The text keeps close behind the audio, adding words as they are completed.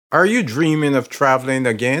Are you dreaming of traveling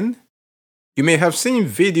again? You may have seen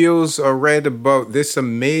videos or read about this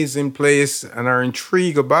amazing place and are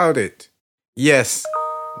intrigued about it. Yes,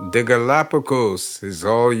 the Galapagos is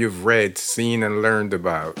all you've read, seen, and learned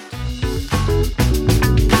about.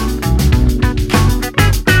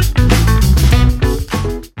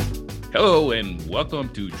 Hello and welcome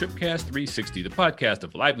to Tripcast 360, the podcast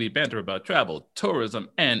of lively banter about travel, tourism,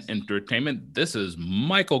 and entertainment. This is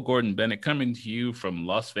Michael Gordon Bennett coming to you from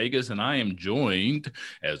Las Vegas, and I am joined,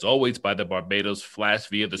 as always, by the Barbados Flash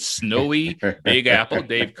via the snowy Big Apple,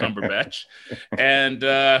 Dave Cumberbatch. And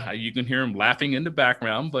you can hear him laughing in the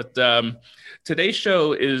background. But today's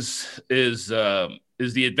show is the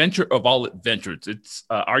adventure of all adventures. It's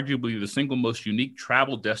arguably the single most unique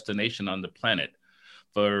travel destination on the planet.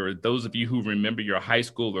 For those of you who remember your high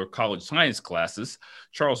school or college science classes,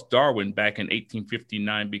 Charles Darwin back in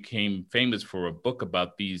 1859 became famous for a book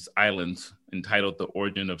about these islands entitled The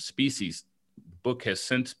Origin of Species. The book has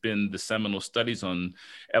since been the seminal studies on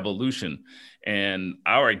evolution. And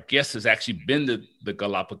our guest has actually been to the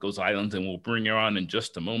Galapagos Islands, and we'll bring her on in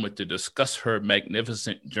just a moment to discuss her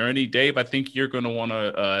magnificent journey. Dave, I think you're going to want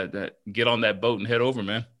to get on that boat and head over,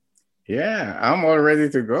 man. Yeah, I'm all ready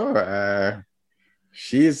to go.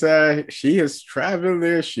 She has traveled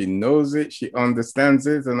there. She knows it. She understands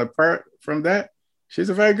it. And apart from that, she's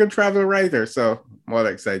a very good travel writer. So I'm all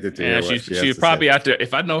excited to hear what she's probably out there.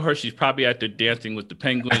 If I know her, she's probably out there dancing with the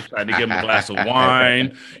penguins, trying to give them a glass of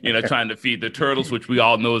wine, trying to feed the turtles, which we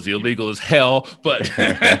all know is illegal as hell. But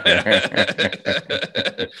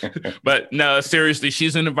but no, seriously,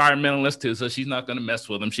 she's an environmentalist too, so she's not going to mess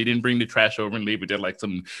with them. She didn't bring the trash over and leave it there like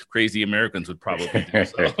some crazy Americans would probably do.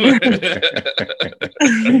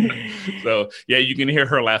 So yeah, you can hear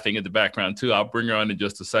her laughing in the background too. I'll bring her on in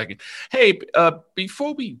just a second. Hey,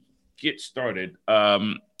 before we get started,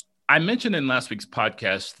 I mentioned in last week's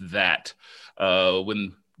podcast that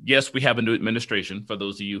yes, we have a new administration, for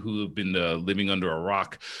those of you who have been living under a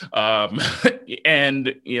rock.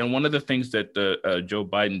 And, one of the things that Joe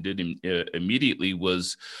Biden did immediately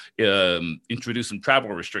was introduce some travel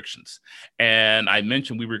restrictions. And I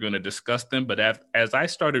mentioned we were going to discuss them, but as I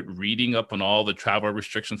started reading up on all the travel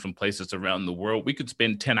restrictions from places around the world, we could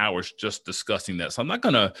spend 10 hours just discussing that. So I'm not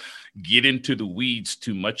going to get into the weeds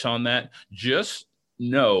too much on that. Just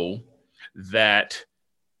know that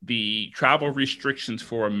the travel restrictions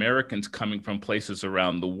for Americans coming from places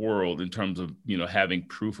around the world in terms of, having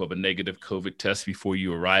proof of a negative COVID test before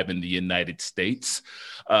you arrive in the United States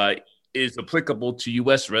is applicable to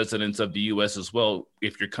U.S. residents of the U.S. as well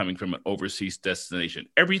if you're coming from an overseas destination.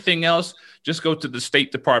 Everything else, just go to the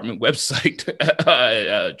State Department website,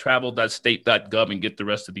 travel.state.gov, and get the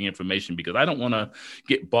rest of the information, because I don't want to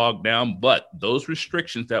get bogged down. But those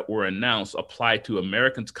restrictions that were announced apply to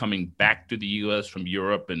Americans coming back to the U.S. from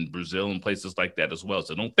Europe and Brazil and places like that as well.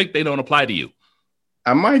 So don't think they don't apply to you.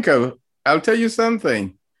 Michael, I'll tell you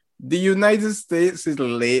something. The United States is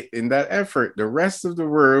late in that effort. The rest of the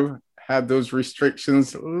world had those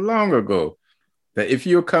restrictions long ago. That if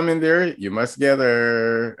you come in there, you must get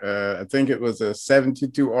I think it was a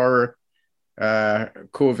 72-hour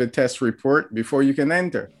COVID test report before you can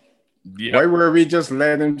enter. Yep. Why were we just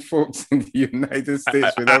letting folks in the United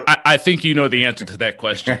States without? I think you know the answer to that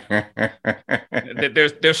question.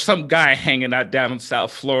 There's some guy hanging out down in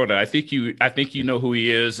South Florida. I think you know who he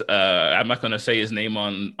is. I'm not going to say his name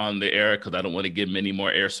on the air because I don't want to give him any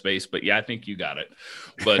more airspace. But yeah, I think you got it.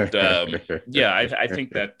 But yeah, I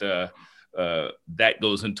think that that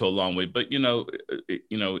goes into a long way. But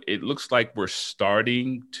it looks like we're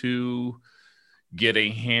starting to get a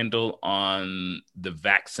handle on the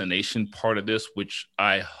vaccination part of this, which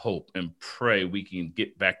I hope and pray we can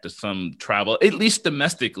get back to some travel, at least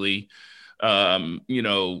domestically, sometime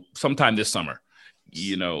this summer.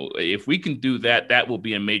 If we can do that, that will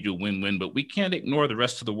be a major win-win, but we can't ignore the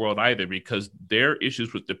rest of the world either, because their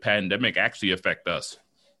issues with the pandemic actually affect us.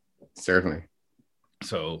 Certainly.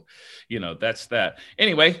 So, that's that.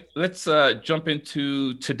 Anyway, let's jump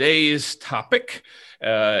into today's topic.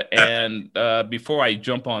 And before I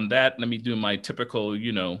jump on that, let me do my typical,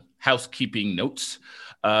 housekeeping notes.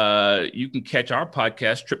 You can catch our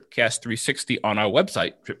podcast, Tripcast 360, on our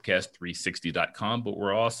website, tripcast360.com, but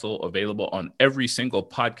we're also available on every single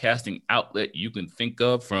podcasting outlet you can think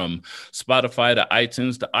of, from Spotify to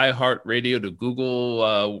iTunes to iHeartRadio to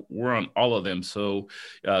Google. We're on all of them. So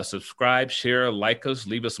subscribe, share, like us,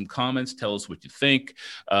 leave us some comments, tell us what you think.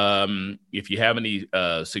 If you have any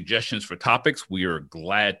suggestions for topics, we are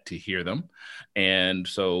glad to hear them. And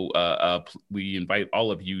so we invite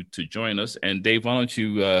all of you to join us. And Dave, why don't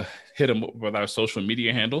you hit them with our social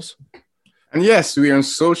media handles? And yes, we're on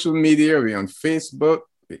social media. We're on Facebook,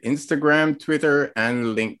 the Instagram, Twitter,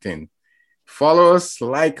 and LinkedIn. Follow us,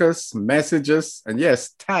 like us, message us, and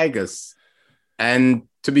yes, tag us. And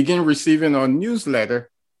to begin receiving our newsletter,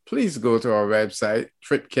 please go to our website,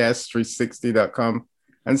 tripcast360.com,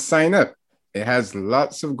 and sign up. It has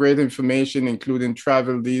lots of great information, including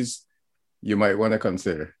travel deals you might want to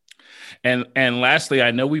consider. And lastly,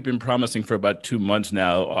 I know we've been promising for about 2 months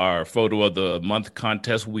now our photo of the month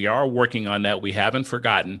contest. We are working on that. We haven't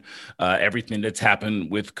forgotten everything that's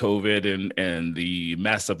happened with COVID and the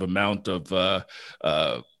massive amount of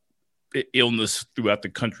illness throughout the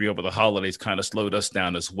country over the holidays kind of slowed us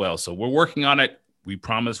down as well. So we're working on it. We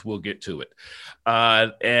promise we'll get to it.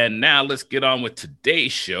 And now let's get on with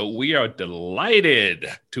today's show. We are delighted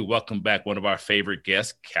to welcome back one of our favorite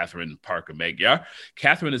guests, Catherine Parker Magyar.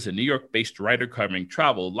 Catherine is a New York-based writer covering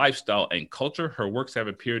travel, lifestyle, and culture. Her works have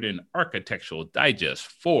appeared in Architectural Digest,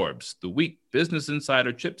 Forbes, The Week, Business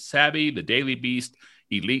Insider, Chip Savvy, The Daily Beast,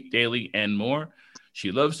 Elite Daily, and more.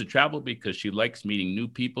 She loves to travel because she likes meeting new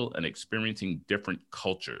people and experiencing different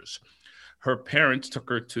cultures. Her parents took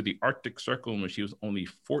her to the Arctic Circle when she was only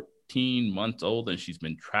 14 months old, and she's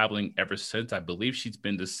been traveling ever since. I believe she's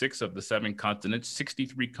been to 6 of the 7 continents,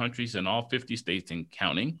 63 countries in all 50 states and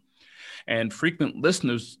counting. And frequent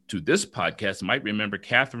listeners to this podcast might remember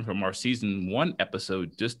Catherine from our season 1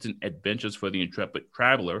 episode, Distant Adventures for the Intrepid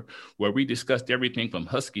Traveler, where we discussed everything from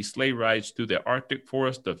husky sleigh rides through the Arctic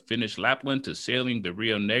forest of Finnish Lapland to sailing the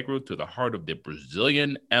Rio Negro to the heart of the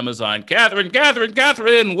Brazilian Amazon. Catherine,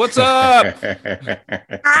 what's up?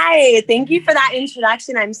 Hi, thank you for that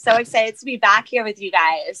introduction. I'm so excited to be back here with you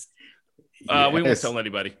guys. Yes. We won't tell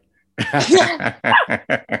anybody.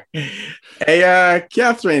 Hey,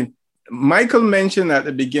 Catherine, Michael mentioned at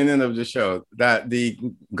the beginning of the show that the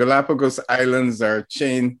Galapagos Islands are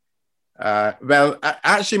chain.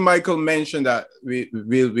 Actually, Michael mentioned that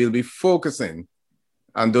we'll be focusing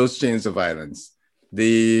on those chains of islands.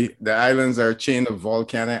 The islands are a chain of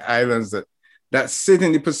volcanic islands that sit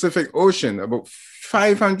in the Pacific Ocean, about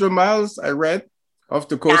 500 miles, I read, off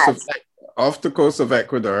the coast of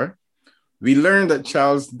Ecuador. We learned that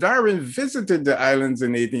Charles Darwin visited the islands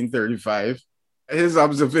in 1835. His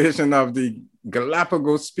observation of the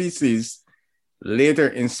Galapagos species later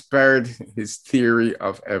inspired his theory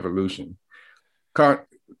of evolution.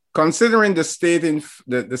 Considering the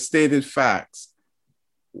stated facts,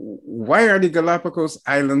 why are the Galapagos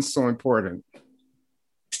Islands so important?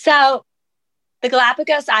 So the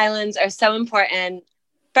Galapagos Islands are so important.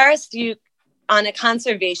 First, on a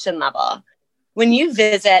conservation level, when you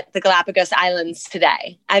visit the Galapagos Islands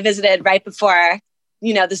today, I visited right before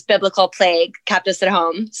this biblical plague kept us at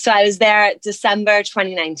home. So I was there December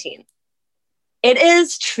 2019. It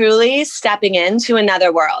is truly stepping into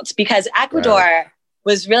another world because Ecuador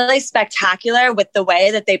was really spectacular with the way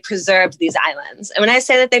that they preserved these islands. And when I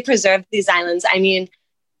say that they preserved these islands, I mean,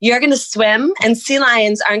 you're going to swim and sea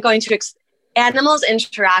lions aren't going to, animals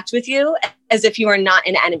interact with you as if you are not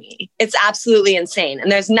an enemy. It's absolutely insane.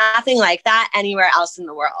 And there's nothing like that anywhere else in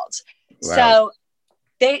the world. Wow. So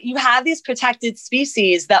you have these protected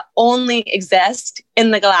species that only exist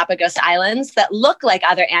in the Galapagos Islands that look like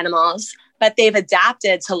other animals, but they've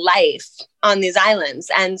adapted to life on these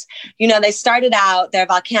islands. And, they started out, they're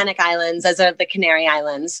volcanic islands, as are the Canary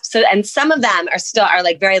Islands. So, and some of them are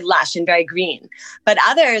like very lush and very green, but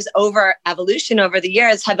others over evolution over the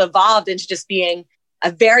years have evolved into just being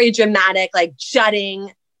a very dramatic, like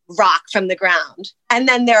jutting rock from the ground. And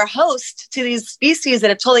then they're host to these species that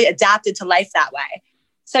have totally adapted to life that way.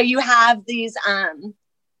 So you have these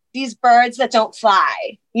birds that don't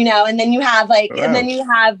fly, and then you have and then you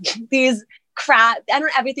have these crab.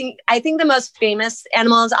 Everything. I think the most famous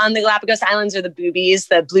animals on the Galapagos Islands are the boobies,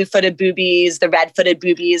 the blue-footed boobies, the red-footed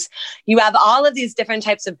boobies. You have all of these different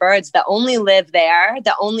types of birds that only live there,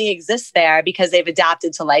 that only exist there because they've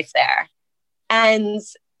adapted to life there. And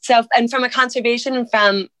so, and from a conservation and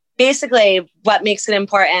from basically what makes it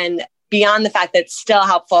important, beyond the fact that it's still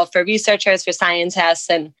helpful for researchers, for scientists,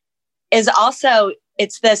 and is also,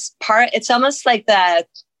 it's almost like the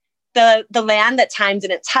land that time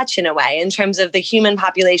didn't touch in a way, in terms of the human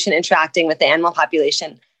population interacting with the animal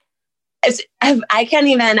population.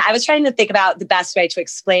 I was trying to think about the best way to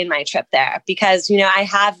explain my trip there, because, I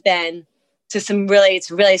have been to some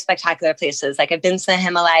really spectacular places. Like I've been to the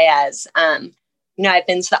Himalayas, I've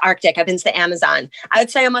been to the Arctic, I've been to the Amazon. I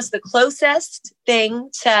would say almost the closest thing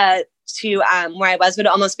to where I was would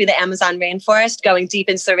almost be the Amazon rainforest, going deep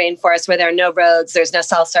into the rainforest where there are no roads, there's no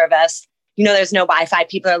cell service, there's no Wi-Fi.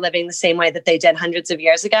 People are living the same way that they did hundreds of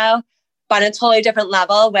years ago, but on a totally different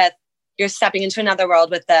level, with you're stepping into another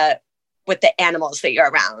world with the animals that you're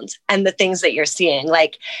around and the things that you're seeing.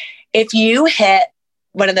 Like if you hit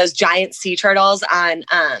one of those giant sea turtles on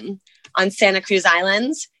Santa Cruz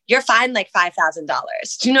Islands, you're fined like $5,000.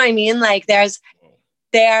 Do you know what I mean? Like they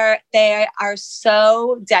are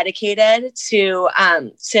so dedicated to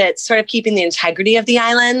sort of keeping the integrity of the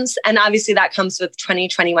islands. And obviously that comes with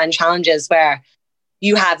 2021 challenges where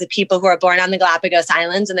you have the people who are born on the Galapagos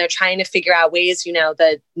Islands and they're trying to figure out ways,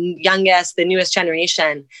 the newest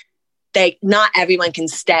generation, not everyone can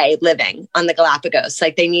stay living on the Galapagos.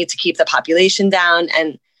 Like they need to keep the population down,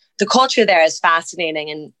 and the culture there is fascinating.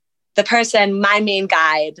 And the person, my main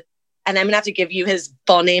guide, and I'm going to have to give you his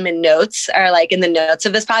full name and notes, or like in the notes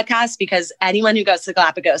of this podcast, because anyone who goes to the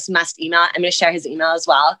Galapagos must email. I'm going to share his email as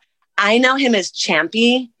well. I know him as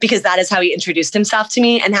Champy because that is how he introduced himself to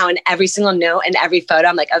me, and how in every single note and every photo,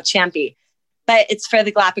 I'm like, oh, Champy. But it's for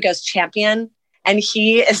the Galapagos Champion. And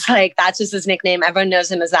he is like, that's just his nickname. Everyone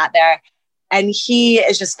knows him as that there. And he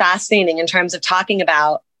is just fascinating in terms of talking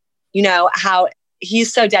about, how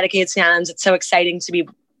he's so dedicated to the islands. It's so exciting to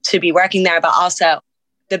be working there, but also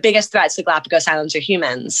the biggest threats to Galapagos Islands are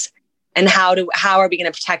humans. And how are we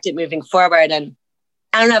going to protect it moving forward? And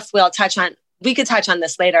I don't know if we could touch on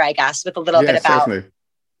this later, I guess, with a little bit about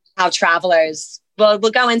how travelers, we'll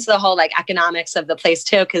go into the whole like economics of the place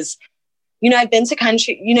too. Cause I've been to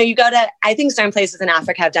I think certain places in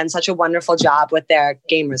Africa have done such a wonderful job with their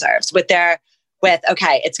game reserves, okay,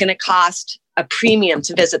 it's going to cost a premium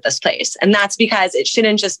to visit this place. And that's because it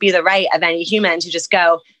shouldn't just be the right of any human to just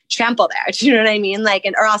go trample there. Do you know what I mean?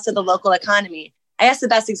 Or also the local economy. I guess the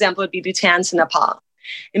best example would be Bhutan to Nepal.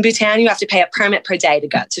 In Bhutan, you have to pay a permit per day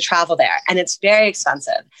to travel there. And it's very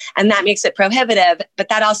expensive. And that makes it prohibitive. But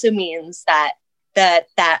that also means that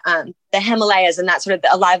the Himalayas and that sort of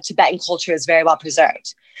a lot of Tibetan culture is very well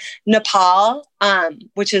preserved. Nepal,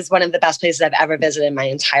 which is one of the best places I've ever visited in my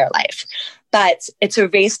entire life. But it's a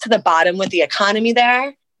race to the bottom with the economy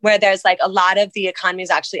there, where there's like a lot of the economy is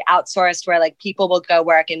actually outsourced, where like people will go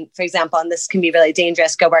work. And for example, and this can be really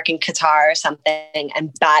dangerous, go work in Qatar or something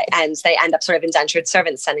and they end up sort of indentured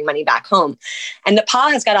servants sending money back home. And Nepal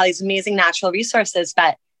has got all these amazing natural resources,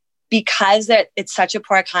 but because it's such a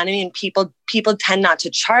poor economy and people tend not to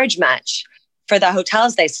charge much for the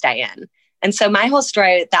hotels they stay in. And so my whole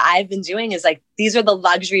story that I've been doing is like, these are the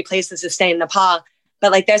luxury places to stay in Nepal,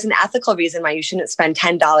 but like there's an ethical reason why you shouldn't spend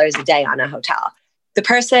 $10 a day on a hotel. The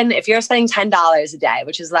person, if you're spending $10 a day,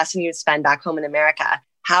 which is less than you'd spend back home in America,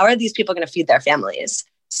 how are these people going to feed their families?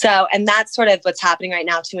 So, and that's sort of what's happening right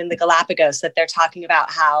now too in the Galapagos, that they're talking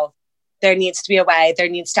about how there needs to be a way, there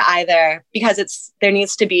needs to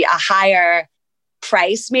be a higher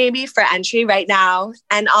price maybe for entry right now.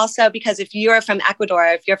 And also because if you're from Ecuador,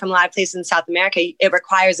 if you're from a lot of places in South America, it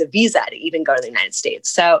requires a visa to even go to the United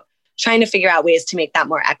States. So trying to figure out ways to make that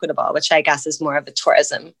more equitable, which I guess is more of a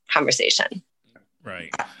tourism conversation.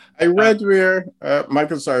 Right. I read where,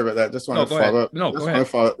 Michael, sorry about that. Just want to follow up. No, go ahead.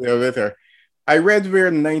 Follow up there. I read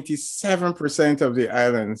where 97% of the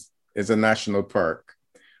islands is a national park.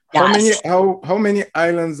 Yes. How many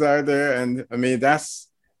islands are there? And I mean, that's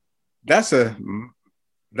a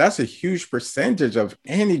huge percentage of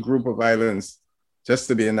any group of islands just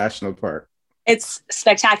to be a national park. It's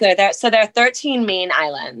spectacular. There are 13 main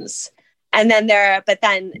islands. And then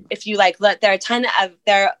if you like look, there are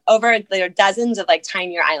dozens of like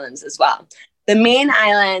tinier islands as well. The main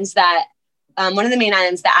islands one of the main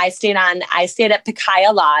islands that I stayed at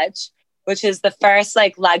Pacaya Lodge, which is the first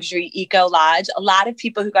like luxury eco lodge. A lot of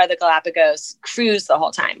people who go to the Galapagos cruise the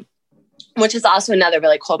whole time, which is also another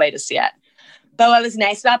really cool way to see it. But what was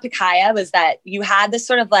nice about Pacaya was that you had this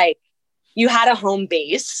sort of like, you had a home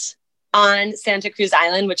base on Santa Cruz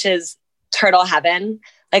Island, which is turtle heaven.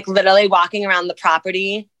 Like literally walking around the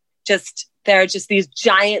property, there are just these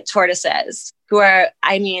giant tortoises who are,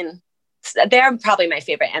 they're probably my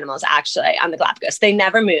favorite animals actually on the Galapagos. They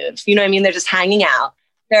never move. You know what I mean? They're just hanging out.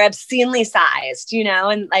 They're obscenely sized,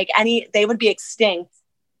 and like they would be extinct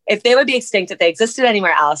if they existed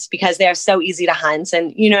anywhere else because they are so easy to hunt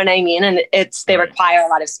and you know what I mean? And they require a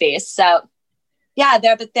lot of space. So yeah,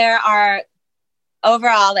 there are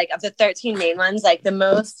overall, like of the 13 main ones, like the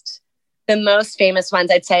most famous ones,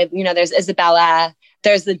 I'd say, there's Isabella,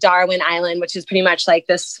 there's the Darwin Island, which is pretty much like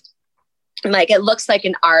this, like it looks like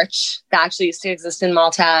an arch that actually used to exist in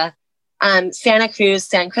Malta. Santa Cruz,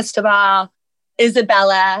 San Cristobal,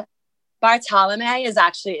 Isabella, Bartolome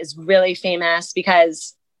is really famous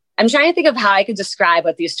because I'm trying to think of how I could describe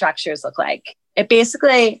what these structures look like. It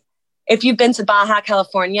basically, if you've been to Baja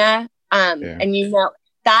California, and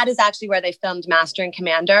that is actually where they filmed Master and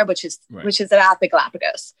Commander, which is about the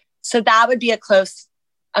Galapagos. So that would be a close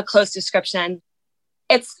description.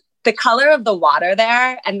 It's the color of the water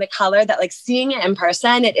there and the color that like seeing it in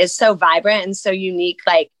person, it is so vibrant and so unique.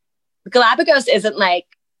 Like Galapagos isn't like,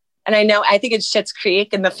 and I think it's Schitt's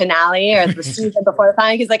Creek in the finale or the season before the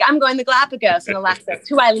finale. He's like, I'm going to Galapagos. And Alexis,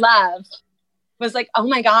 who I love, was like, oh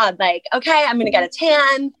my God, like, okay, I'm going to get a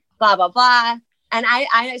tan, blah, blah, blah. And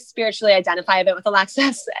I spiritually identify a bit with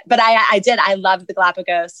Alexis, but I loved the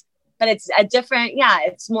Galapagos, but it's a different,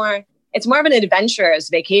 it's more of an adventurer's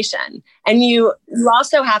vacation. And you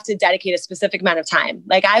also have to dedicate a specific amount of time.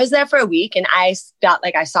 Like I was there for a week and I felt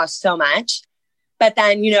like I saw so much. But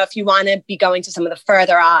then, if you want to be going to some of the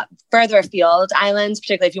further afield islands,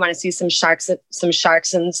 particularly if you want to see some sharks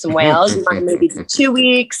and some whales, you want to maybe do 2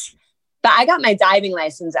 weeks. But I got my diving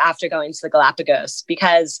license after going to the Galapagos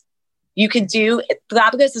because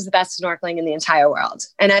Galapagos is the best snorkeling in the entire world.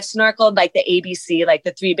 And I've snorkeled like the ABC, like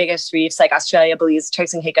the 3 biggest reefs, like Australia, Belize,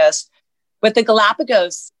 Turks and Caicos. With the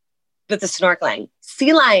Galapagos, with the snorkeling,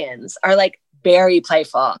 sea lions are like very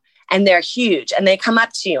playful. And they're huge and they come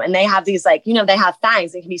up to you and they have these like, they have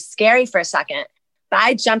fangs. It can be scary for a second. But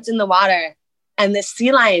I jumped in the water and the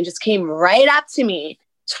sea lion just came right up to me,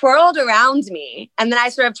 twirled around me. And then I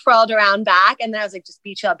sort of twirled around back. And then I was like, just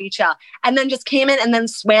be chill. And then just came in and then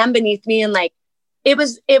swam beneath me. And like, it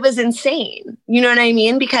was insane. You know what I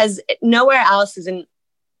mean? Because nowhere else is in,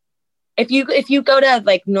 if you go to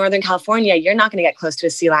like Northern California, you're not going to get close to a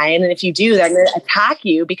sea lion. And if you do, they're going to attack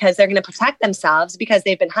you because they're going to protect themselves because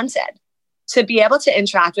they've been hunted. To be able to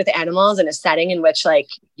interact with animals in a setting in which like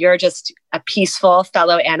you're just a peaceful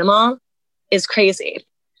fellow animal is crazy.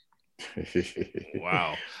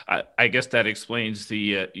 Wow. I guess that explains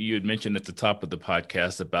you had mentioned at the top of the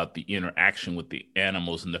podcast about the interaction with the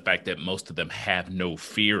animals and the fact that most of them have no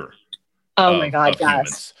fear. Oh my God,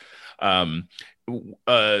 yes. Humans.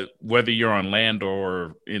 Whether you're on land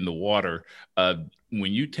or in the water,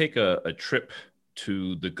 when you take a trip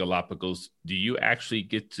to the Galapagos, do you actually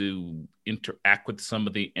get to interact with some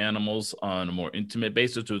of the animals on a more intimate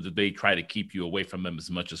basis, or do they try to keep you away from them as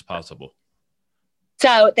much as possible?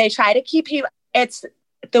 So they try to keep you. It's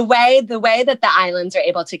the way that the islands are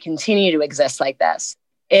able to continue to exist like this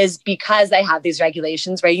is because they have these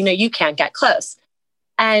regulations where you can't get close,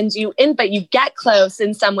 but you get close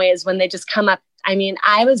in some ways when they just come up. I mean,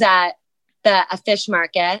 I was at a fish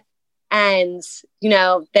market and,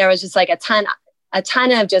 there was just like a ton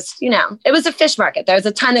of just, it was a fish market. There was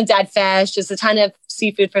a ton of dead fish, just a ton of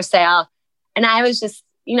seafood for sale. And I was just,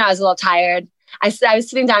 I was a little tired. I was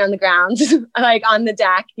sitting down on the ground, like on the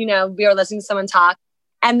deck, we were listening to someone talk.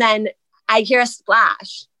 And then I hear a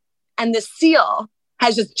splash and the seal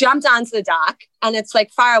has just jumped onto the dock and it's like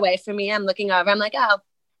far away from me. I'm looking over, I'm like, oh.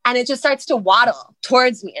 And it just starts to waddle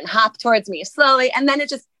towards me and hop towards me slowly. And then it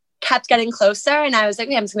just kept getting closer. And I was like,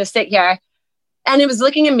 okay, I'm just going to sit here. And it was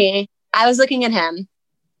looking at me. I was looking at him.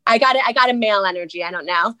 I got a male energy. I don't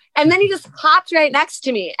know. And then he just hopped right next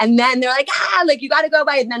to me. And then they're like, like you got to go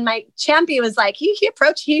by. And then my champion was like, he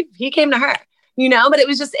approached, he came to her, but it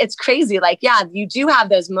was just, it's crazy. Like, yeah, you do have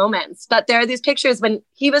those moments, but there are these pictures when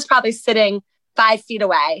he was probably sitting 5 feet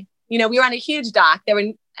away. We were on a huge dock.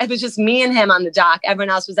 It was just me and him on the dock. Everyone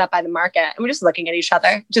else was up by the market and we're just looking at each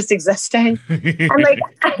other, just existing. And like,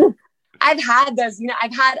 I've had those,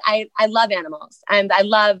 I love animals and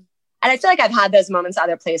I feel like I've had those moments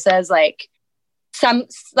other places, like some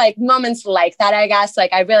like moments like that, I guess.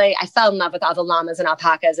 Like I fell in love with all the llamas and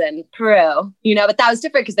alpacas in Peru, but that was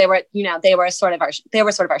different because they were sort of our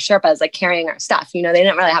Sherpas, like carrying our stuff. They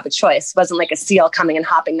didn't really have a choice. It wasn't like a seal coming and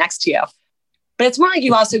hopping next to you. But it's more like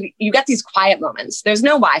you get these quiet moments. There's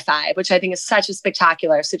no Wi-Fi, which I think is such a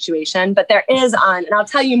spectacular situation, but there is and I'll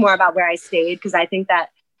tell you more about where I stayed because I think that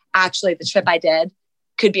actually the trip I did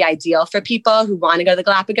could be ideal for people who want to go to the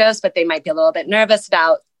Galapagos, but they might be a little bit nervous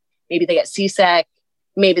about maybe they get seasick,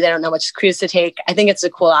 maybe they don't know which cruise to take. I think it's a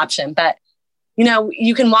cool option, but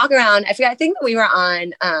you can walk around. I think that we were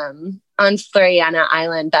on Floriana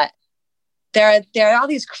Island, but there are all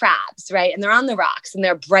these crabs, right? And they're on the rocks and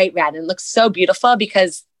they're bright red and looks so beautiful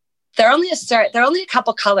because they're only a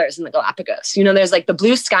couple colors in the Galapagos. There's like the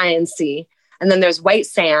blue sky and sea, and then there's white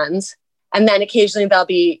sands. And then occasionally there'll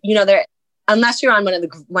be, unless you're on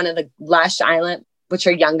one of the lush islands, which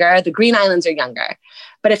are younger, the green islands are younger.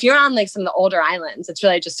 But if you're on like some of the older islands, it's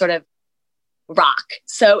really just sort of rock.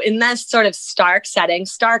 So in this sort of stark,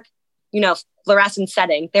 fluorescent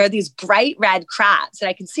setting, there are these bright red crabs that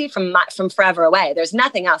I can see from forever away. There's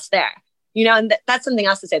nothing else there, and that's something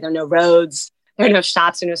else to say. There are no roads, there are no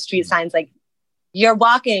shops, there are no street signs. Like you're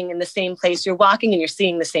walking in the same place, you're walking and you're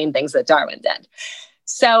seeing the same things that Darwin did.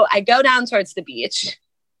 So I go down towards the beach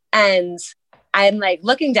and I'm like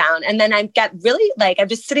looking down, and then I get really like, I'm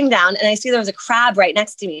just sitting down and I see there was a crab right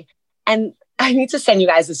next to me. And I need to send you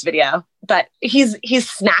guys this video, but he's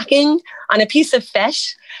snacking on a piece of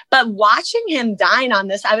fish. But watching him dine on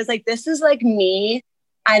this, I was like, this is like me.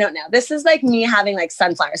 I don't know. This is like me having like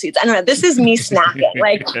sunflower seeds. I don't know. This is me snacking.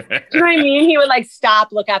 Like, you know what I mean? He would like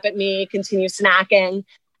stop, look up at me, continue snacking.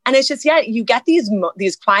 And it's just, yeah, you get these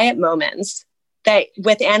quiet moments that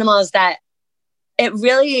with animals that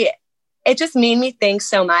it just made me think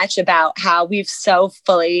so much about how we've so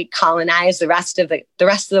fully colonized the rest of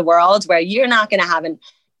the world, where you're not going to have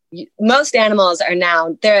most animals are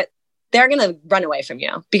now, they're going to run away from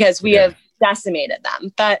you because we have decimated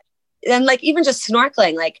them. But then like, even just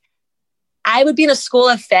snorkeling, like I would be in a school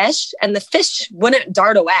of fish and the fish wouldn't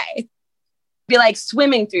dart away, be like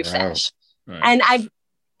swimming through fish. Right.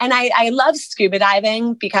 And I love scuba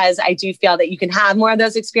diving because I do feel that you can have more of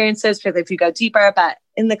those experiences, particularly if you go deeper. But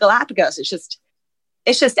in the Galapagos,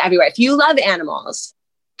 it's just everywhere. If you love animals,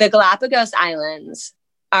 the Galapagos Islands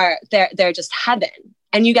they're just heaven,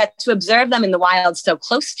 and you get to observe them in the wild so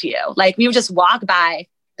close to you. Like we would just walk by.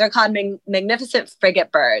 They're called magnificent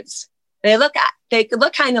frigate birds. They look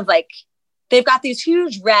kind of like they've got these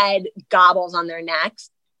huge red gobbles on their necks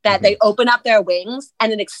that they open up their wings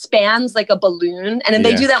and it expands like a balloon. And then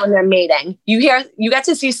they do that when they're mating. You get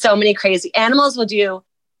to see so many crazy animals will do,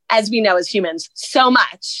 as we know as humans, so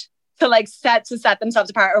much to set themselves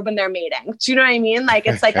apart, or when they're mating. Do you know what I mean? Like,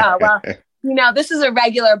 it's like, oh, well, this is a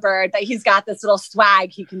regular bird, but he's got this little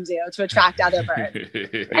swag he can do to attract other birds.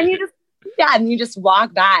 And you just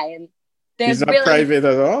walk by, and he's not private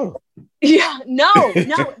at all. Yeah, no.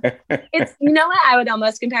 It's, what I would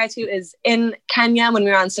almost compare it to is in Kenya when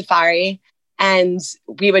we were on safari, and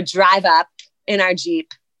we would drive up in our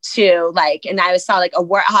Jeep to and I saw like a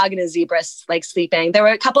warthog and a zebra like sleeping. There were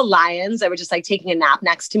a couple lions that were just like taking a nap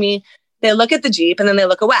next to me. They look at the Jeep and then they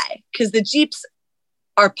look away because the Jeeps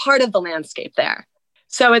are part of the landscape there.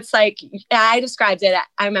 So it's like, I described it.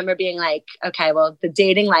 I remember being like, okay, well, the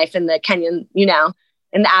dating life in the Kenyan,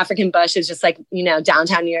 in the African bush is just like,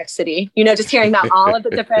 downtown New York City, just hearing about all the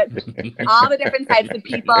different types of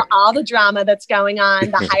people, all the drama that's going on,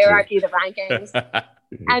 the hierarchy, the rankings.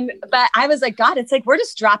 But I was like, God, it's like, we're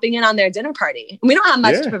just dropping in on their dinner party. We don't have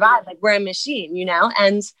much to provide. Like we're a machine,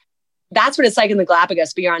 and that's what it's like in the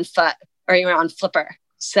Galapagos, but you're on foot or you're on flipper.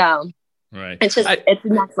 So right. It's just, it's the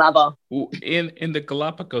next level. In the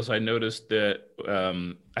Galapagos, I noticed that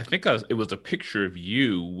I think it was a picture of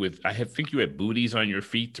you with, I think you had booties on your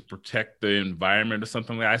feet to protect the environment or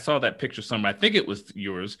something like that. I saw that picture somewhere. I think it was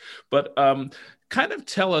yours, but kind of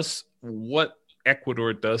tell us what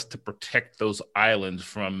Ecuador does to protect those islands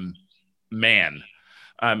from man.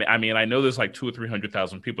 I mean, I know there's like 200,000 or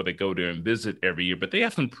 300,000 people that go there and visit every year, but they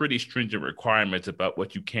have some pretty stringent requirements about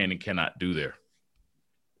what you can and cannot do there.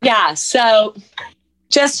 Yeah. So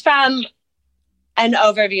just from an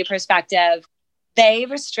overview perspective, they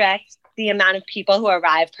restrict the amount of people who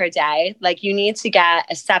arrive per day. Like you need to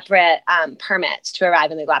get a separate permit to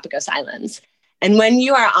arrive in the Galapagos Islands. And when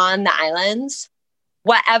you are on the islands,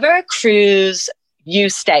 whatever cruise you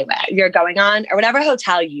stay with, you're going on, or whatever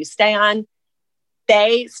hotel you stay on,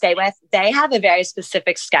 they have a very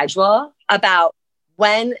specific schedule about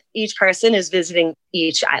when each person is visiting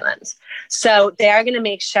each island. So they're going to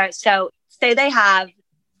make sure. So say they have,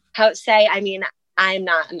 I'm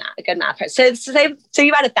not a good math person. So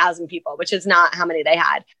you had 1,000 people, which is not how many they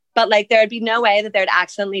had. But there'd be no way that there'd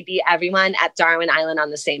accidentally be everyone at Darwin Island on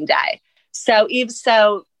the same day. So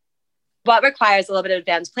what requires a little bit of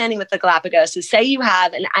advanced planning with the Galapagos is say you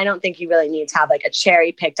have, and I don't think you really need to have a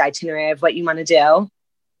cherry picked itinerary of what you want to do.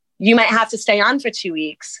 You might have to stay on for 2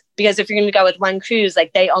 weeks because if you're going to go with one cruise,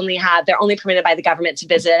 they're only permitted by the government to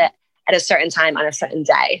visit it at a certain time on a certain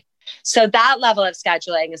day. So that level of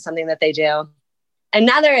scheduling is something that they do.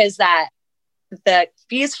 Another is that the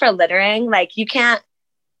fees for littering, you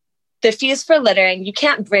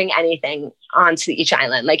can't bring anything onto each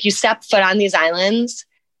island. You step foot on these islands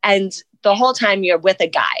and the whole time you're with a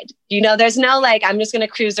guide. There's no I'm just going to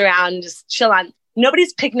cruise around and just chill on.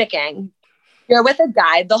 Nobody's picnicking. You're with a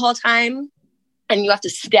guide the whole time and you have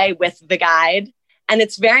to stay with the guide. And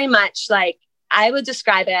it's very much I would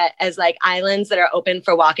describe it as islands that are open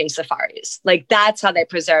for walking safaris. That's how they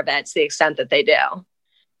preserve it to the extent that they do.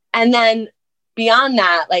 And then beyond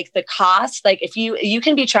that, the cost, if you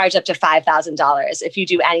can be charged up to $5,000 if you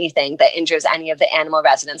do anything that injures any of the animal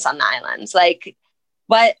residents on the islands.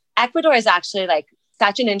 What Ecuador is actually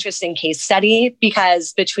such an interesting case study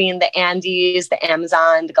because between the Andes, the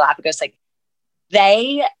Amazon, the Galapagos,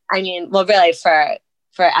 really for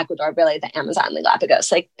for Ecuador, really the Amazon and the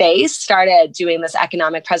Galapagos. Like they started doing this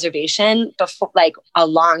economic preservation before, like a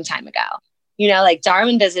long time ago. You know, like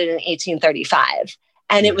Darwin visited in 1835,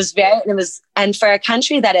 and and for a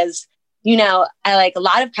country that is, you know, like a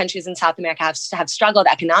lot of countries in South America have struggled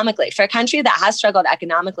economically. For a country that has struggled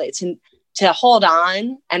economically to hold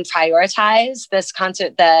on and prioritize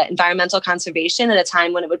the environmental conservation at a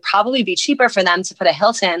time when it would probably be cheaper for them to put a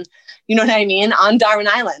Hilton, you know what I mean, on Darwin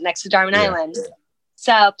Island, next to Darwin Island.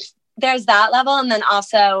 So there's that level. And then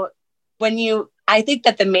also I think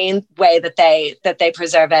that the main way that they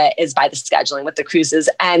preserve it is by the scheduling with the cruises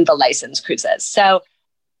and the licensed cruises. So,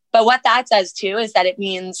 but what that does too is that it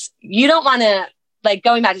means you don't want to, like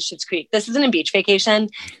going back to Schitt's Creek, this isn't a beach vacation.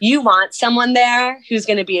 You want someone there who's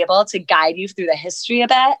going to be able to guide you through the history a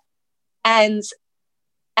bit and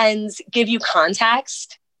give you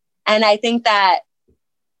context. And I think that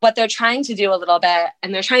what they're trying to do a little bit,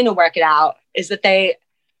 and they're trying to work it out, is that I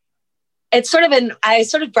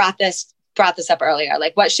sort of brought this up earlier,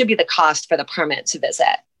 like what should be the cost for the permit to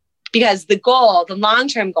visit? Because the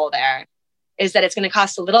long-term goal there is that it's going to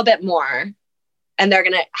cost a little bit more and they're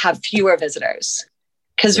going to have fewer visitors.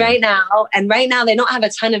 Because right now they don't have a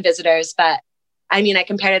ton of visitors, but I mean, I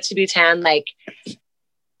compared it to Bhutan, like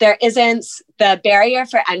there isn't the barrier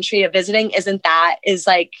for entry of visiting is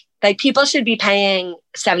like people should be paying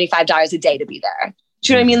 $75 a day to be there.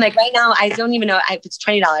 Do you know what I mean? Like right now, I don't even know if it's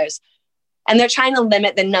 $20. And they're trying to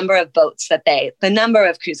limit the number of boats the number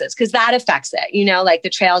of cruises, because that affects it, you know, like the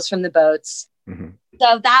trails from the boats. Mm-hmm.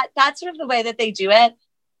 So that's sort of the way that they do it.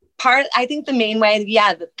 I think the main way,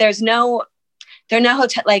 there are no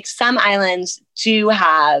hotel, like some islands do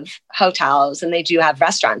have hotels and they do have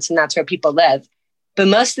restaurants and that's where people live. But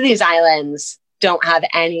most of these islands don't have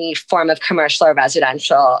any form of commercial or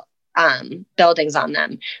residential buildings on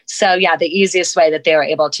them. So the easiest way that they were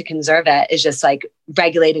able to conserve it is just like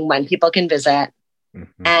regulating when people can visit.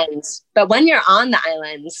 Mm-hmm. But when you're on the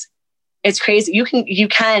islands, it's crazy. You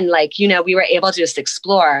can like, you know, we were able to just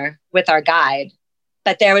explore with our guide,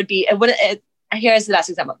 but there would be, here's the best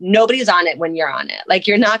example. Nobody's on it when you're on it. Like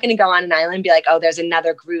you're not going to go on an island and be like, oh, there's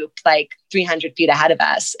another group like 300 feet ahead of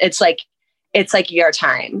us. It's like your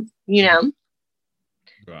time, you know?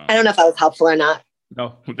 Wow. I don't know if that was helpful or not.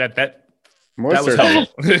 No, that was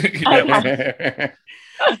helpful.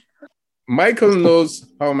 Michael knows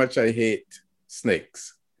how much I hate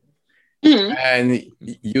snakes. Mm-hmm. And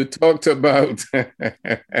you talked about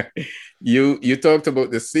you talked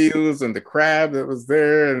about the seals and the crab that was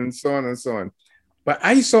there and so on and so on. But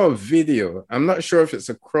I saw a video. I'm not sure if it's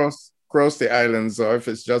across the islands or if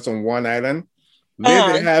it's just on one island.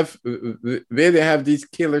 Where they have these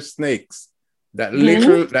killer snakes that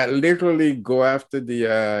literally go after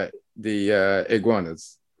the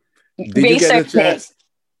iguanas. Did you get a chance?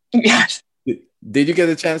 Yes. Did you get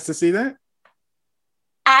a chance to see that?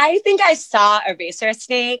 I think I saw a racer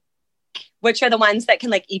snake, which are the ones that can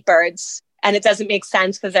like eat birds, and it doesn't make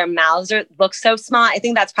sense because their mouths look so small. I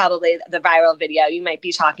think that's probably the viral video you might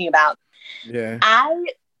be talking about. Yeah. I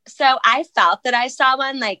felt that I saw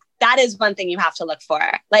one. Like that is one thing you have to look for.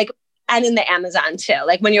 Like, and in the Amazon too.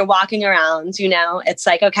 Like when you're walking around, you know, it's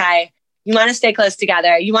like, okay, you want to stay close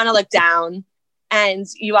together. You want to look down. And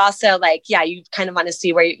you also like, you kind of want to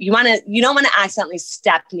see where you don't want to accidentally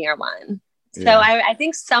step near one. Yeah. So I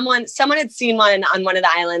think someone had seen one on one of the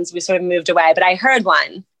islands. We sort of moved away, but I heard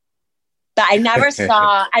one. But I never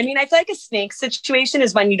saw, I mean, I feel like a snake situation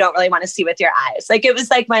is when you don't really want to see with your eyes. Like it was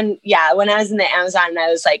like when I was in the Amazon and I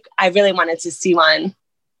was like, I really wanted to see one.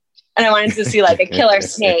 And I wanted to see like a killer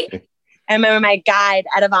snake. I remember my guide,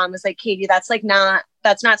 Edavan, was like, Katie, that's not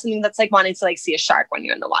something that's like wanting to like see a shark when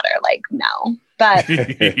you're in the water. Like, no. But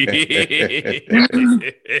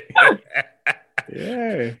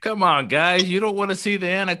yeah. Come on, guys. You don't want to see the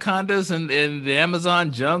anacondas in the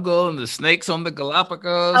Amazon jungle and the snakes on the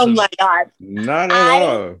Galapagos? Oh my God. Not at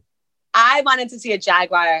all. I wanted to see a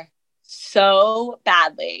jaguar so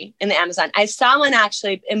badly in the Amazon. I saw one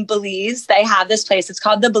actually in Belize. They have this place. It's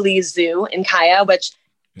called the Belize Zoo in Kaya, which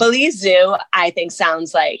Belize Zoo, I think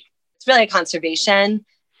sounds like it's really a conservation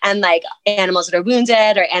and like animals that are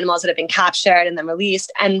wounded or animals that have been captured and then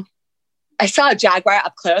released. And I saw a jaguar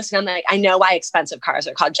up close and I'm like, I know why expensive cars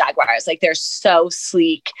are called Jaguars. Like they're so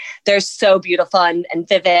sleek. They're so beautiful and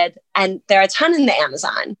vivid. And there are a ton in the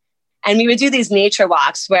Amazon. And we would do these nature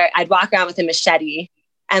walks where I'd walk around with a machete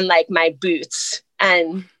and like my boots.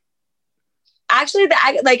 And actually in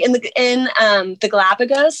the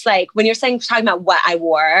Galapagos, like when you're talking about what I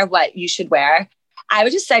wore, what you should wear, I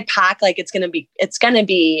would just say pack like it's going to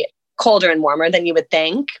be colder and warmer than you would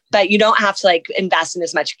think, but you don't have to like invest in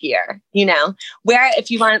as much gear, you know, where if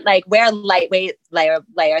you want like wear lightweight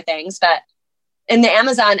layer things. But in the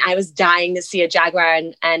Amazon, I was dying to see a jaguar,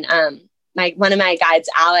 and one of my guides,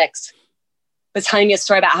 Alex, was telling me a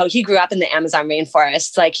story about how he grew up in the Amazon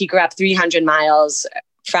rainforest. Like he grew up 300 miles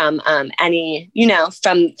from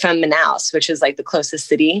from Manaus, which is like the closest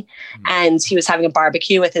city. And he was having a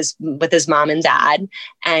barbecue with his mom and dad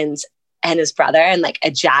and his brother, and like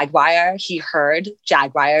a jaguar. He heard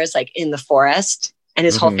jaguars like in the forest, and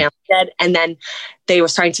his whole family did. And then they were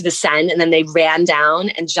starting to descend, and then they ran down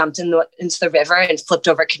and jumped into the river and flipped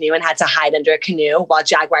over a canoe and had to hide under a canoe while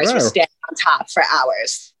jaguars were standing on top for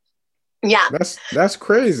hours. Yeah. That's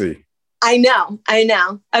crazy. I know.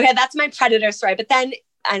 Okay. That's my predator story. But then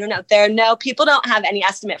I don't know. People don't have any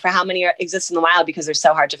estimate for how many exist in the wild because they're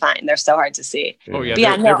so hard to find. They're so hard to see. Oh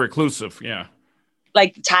yeah. They're reclusive. Yeah.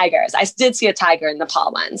 Like tigers. I did see a tiger in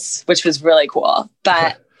Nepal once, which was really cool.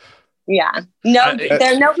 But yeah, there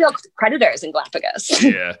are no real predators in Galapagos.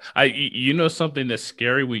 Yeah. You know something that's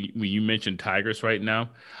scary when you mention tigers right now?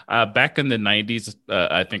 Back in the 90s,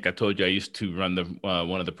 I think I told you I used to run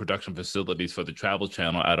one of the production facilities for the Travel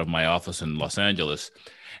Channel out of my office in Los Angeles.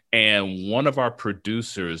 And one of our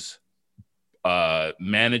producers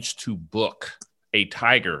managed to book a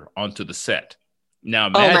tiger onto the set. Now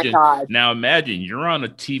imagine you're on a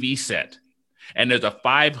TV set and there's a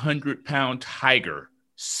 500-pound tiger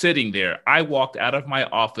sitting there. I walked out of my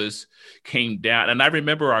office, came down, and I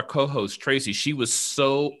remember our co-host Tracy. She was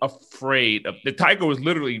so afraid of the tiger. Was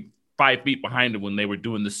literally 5 feet behind her when they were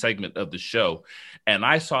doing the segment of the show. And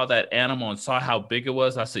I saw that animal and saw how big it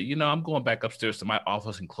was. I said, I'm going back upstairs to my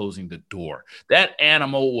office and closing the door. That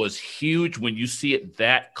animal was huge when you see it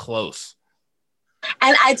that close.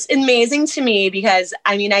 And it's amazing to me because,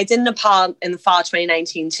 I did Nepal in the fall of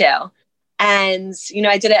 2019 too. And,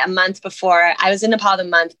 I did it a month before. I was in Nepal the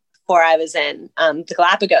month before I was in the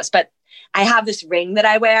Galapagos. But I have this ring that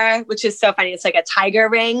I wear, which is so funny. It's like a tiger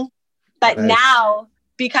ring. But now,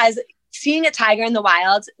 because seeing a tiger in the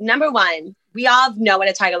wild, number one, we all know what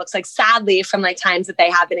a tiger looks like, sadly, from like times that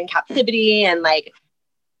they have been in captivity, and like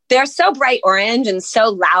they're so bright orange and so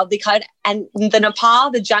loudly colored. And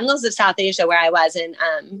the jungles of South Asia where I was in,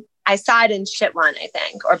 I saw it in Chitwan, I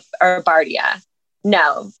think, or Bardia.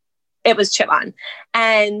 No, it was Chitwan.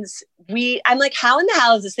 And I'm like, how in the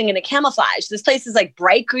hell is this thing going to camouflage? This place is like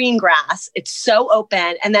bright green grass. It's so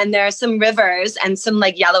open. And then there are some rivers and some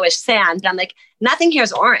like yellowish sand. And I'm like, nothing here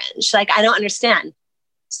is orange. Like, I don't understand.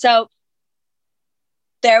 So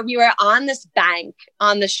there we were on this bank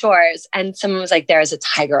on the shores, and someone was like, there's a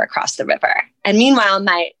tiger across the river. And meanwhile,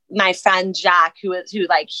 my friend Jack, who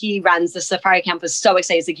he runs the safari camp, was so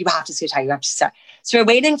excited. He's like, you have to see a tiger. You have to see a tiger. So we're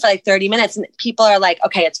waiting for like 30 minutes, and people are like,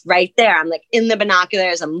 okay, it's right there. I'm like in the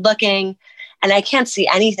binoculars, I'm looking, and I can't see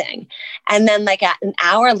anything. And then like an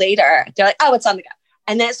hour later, they're like, oh, it's on the go.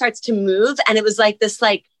 And then it starts to move. And it was like this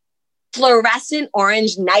like fluorescent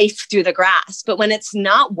orange knife through the grass. But when it's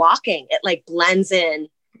not walking, it like blends in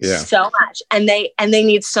so much. And they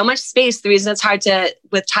need so much space. The reason it's hard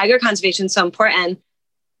with tiger conservation so important,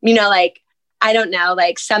 like, I don't know,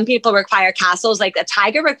 like some people require castles. Like a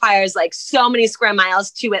tiger requires like so many square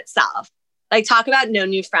miles to itself. Like talk about no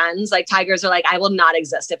new friends. Like tigers are like, I will not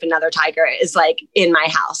exist if another tiger is like in my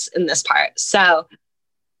house in this part. So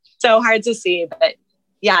hard to see. But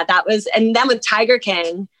yeah, that was, and then with Tiger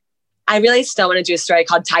King, I really still want to do a story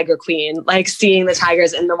called Tiger Queen, like seeing the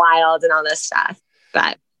tigers in the wild and all this stuff.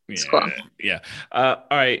 But it's cool. Yeah. All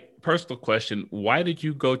right. Personal question. Why did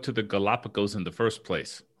you go to the Galapagos in the first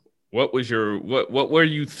place? What was what were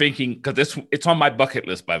you thinking? Because it's on my bucket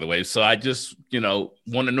list, by the way. So I just,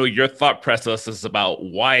 want to know your thought processes about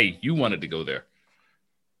why you wanted to go there.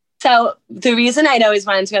 So the reason I'd always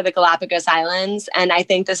wanted to go to the Galapagos Islands, and I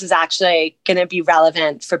think this is actually going to be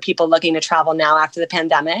relevant for people looking to travel now after the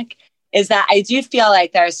pandemic, is that I do feel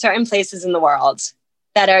like there are certain places in the world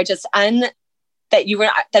that are just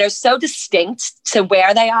that are so distinct to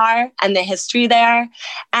where they are and the history there.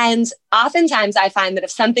 And oftentimes I find that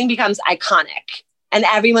if something becomes iconic and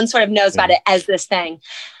everyone sort of knows about it as this thing,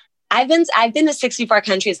 I've been to 64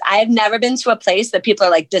 countries. I have never been to a place that people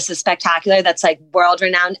are like, this is spectacular, that's like world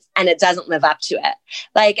renowned, and it doesn't live up to it.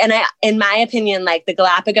 Like, and in my opinion, like the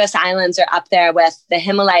Galapagos Islands are up there with the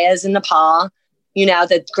Himalayas in Nepal,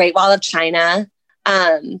 the Great Wall of China,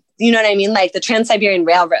 you know what I mean? Like the Trans-Siberian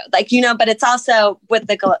Railroad, like, but it's also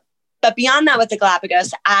but beyond that with the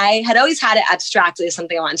Galapagos, I had always had it abstractly as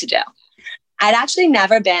something I wanted to do. I'd actually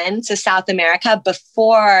never been to South America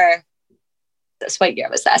before what year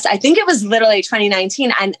was this? I think it was literally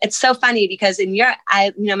 2019. And it's so funny because in Europe,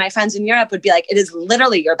 my friends in Europe would be like, it is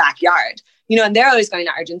literally your backyard, and they're always going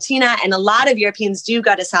to Argentina. And a lot of Europeans do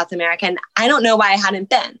go to South America. And I don't know why I hadn't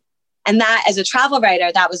been. And that, as a travel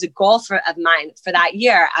writer, that was a goal of mine for that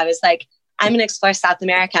year. I was like, I'm going to explore South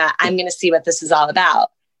America. I'm going to see what this is all about.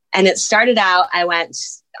 And it started out, I went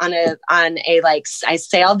I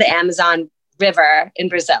sailed the Amazon River in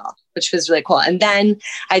Brazil, which was really cool. And then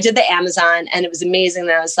I did the Amazon and it was amazing.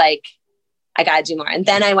 And I was like, I got to do more. And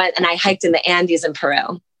then I went and I hiked in the Andes in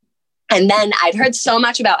Peru. And then I'd heard so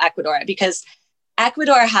much about Ecuador because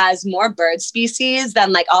Ecuador has more bird species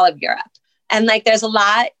than like all of Europe. And like, there's a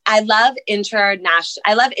lot, I love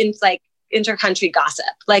intercountry gossip.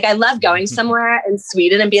 Like I love going somewhere in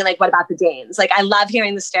Sweden and being like, what about the Danes? Like I love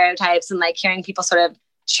hearing the stereotypes and like hearing people sort of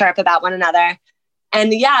chirp about one another.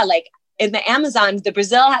 And yeah, like in the Amazon,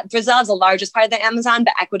 Brazil is the largest part of the Amazon,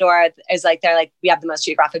 but Ecuador is like, we have the most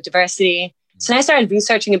geographic diversity. So then I started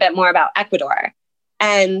researching a bit more about Ecuador.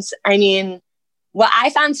 And I mean, what I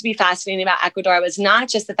found to be fascinating about Ecuador was not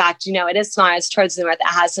just the fact, it is small, it's towards the north, it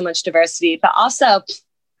has so much diversity, but also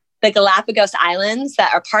the Galapagos Islands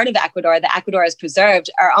that are part of Ecuador, that Ecuador has preserved,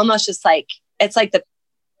 are almost just like, it's like the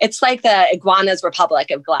iguanas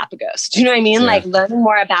republic of Galapagos. Do you know what I mean? Yeah. Like learning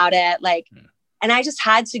more about it, and I just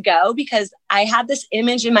had to go because I had this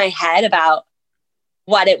image in my head about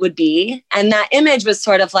what it would be. And that image was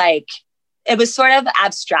sort of like, it was sort of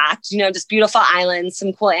abstract, just beautiful islands,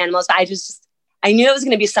 some cool animals. But I knew it was going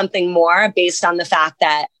to be something more based on the fact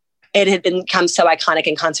that it had become so iconic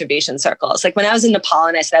in conservation circles. Like when I was in Nepal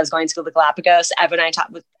and I said I was going to go to the Galapagos, everyone I talked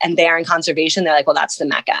with, and they are in conservation, they're like, well, that's the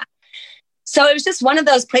Mecca. So it was just one of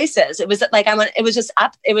those places. It was like, it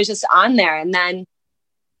was just on there. And then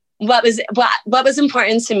what was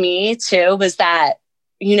important to me too, was that,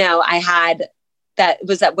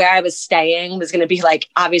 that where I was staying was going to be like,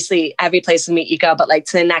 obviously every place in the eco, but like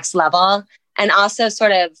to the next level, and also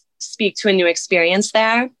sort of speak to a new experience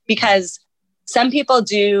there, because some people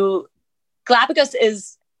do. Galapagos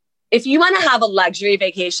is, if you want to have a luxury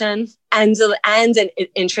vacation and an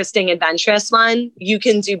interesting, adventurous one, you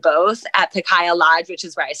can do both at Pacaya Lodge, which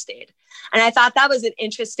is where I stayed. And I thought that was an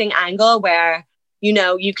interesting angle where,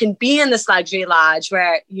 you can be in this luxury lodge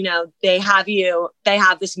where, they have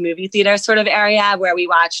this movie theater sort of area where we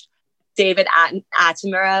watched David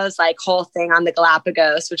Attenborough's like whole thing on the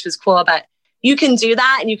Galapagos, which was cool. But you can do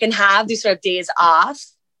that and you can have these sort of days off.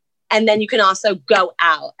 And then you can also go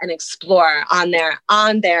out and explore on their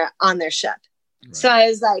ship. Right. So I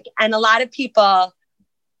was like, and a lot of people,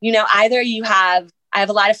 either I have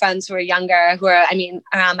a lot of friends who are younger, who are,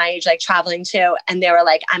 around my age, like traveling too. And they were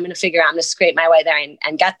like, I'm going to scrape my way there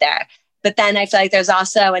and get there. But then I feel like there's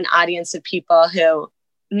also an audience of people who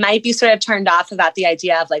might be sort of turned off about the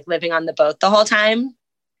idea of like living on the boat the whole time.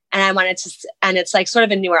 And I wanted to, and it's like sort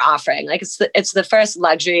of a newer offering. Like it's the first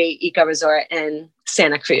luxury eco resort in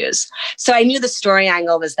Santa Cruz. So I knew the story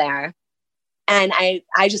angle was there. And I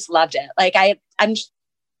just loved it. Like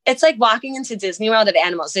it's like walking into Disney World of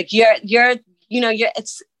animals. Like I feel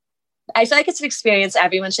like it's an experience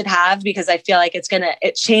everyone should have, because I feel like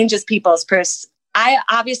it changes people's I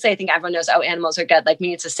think everyone knows, animals are good. Like we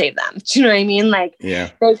need to save them. Do you know what I mean? Like,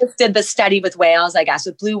 yeah. They just did the study with whales, I guess,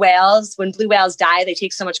 with blue whales. When blue whales die, they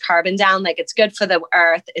take so much carbon down. Like it's good for the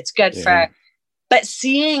earth. It's good but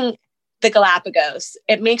seeing the Galapagos,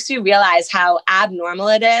 it makes you realize how abnormal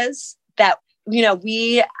it is that,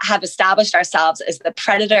 we have established ourselves as the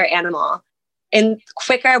predator animal. And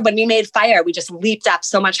quicker, when we made fire, we just leaped up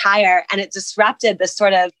so much higher, and it disrupted this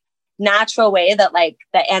sort of natural way that like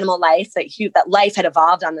the animal life, that life had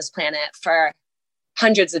evolved on this planet for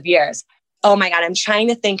hundreds of years. Oh my God, I'm trying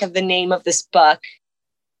to think of the name of this book.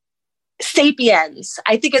 Sapiens.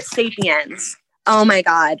 I think it's Sapiens. Oh my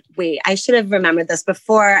God. Wait, I should have remembered this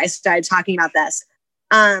before I started talking about this.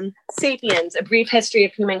 Sapiens, A Brief History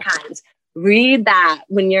of Humankind. Read that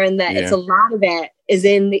when you're in the, it's a lot of it is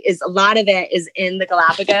in the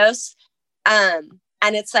Galapagos. And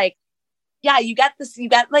it's like, yeah, you get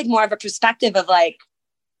like more of a perspective of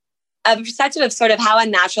sort of how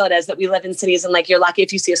unnatural it is that we live in cities, and like you're lucky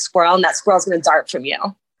if you see a squirrel and that squirrel's going to dart from you.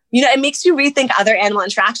 It makes you rethink other animal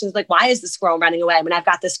interactions. Like, why is the squirrel running away when I've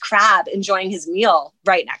got this crab enjoying his meal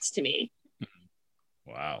right next to me?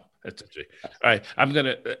 Wow. That's interesting. All right.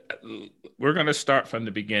 We're going to start from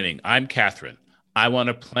the beginning. I'm Catherine. I want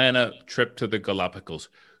to plan a trip to the Galapagos.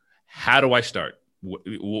 How do I start?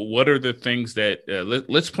 What are the things that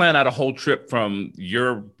let's plan out a whole trip from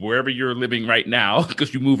wherever you're living right now,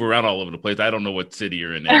 because you move around all over the place. I don't know what city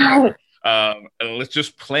you're in anymore. Let's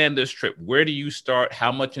just plan this trip. Where do you start?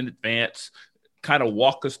 How much in advance? kind of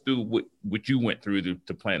walk us through what you went through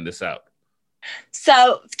to plan this out.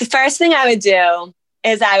 So the first thing I would do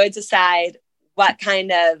is I would decide what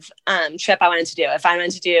kind of trip I wanted to do. If I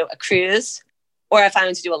wanted to do a cruise or if I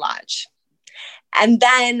wanted to do a lodge. And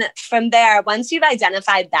then from there, once you've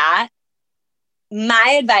identified that,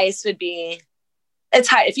 my advice would be, it's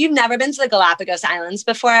hard. If you've never been to the Galapagos Islands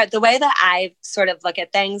before, the way that I sort of look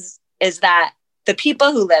at things is that the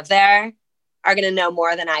people who live there are going to know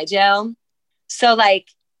more than I do. So like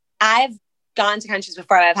I've gone to countries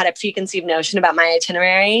before, I've had a preconceived notion about my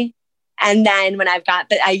itinerary. And then but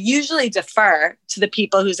I usually defer to the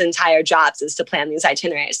people whose entire jobs is to plan these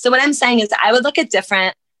itineraries. So what I'm saying is I would look at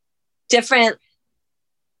different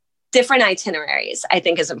itineraries, I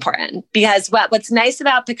think is important, because what's nice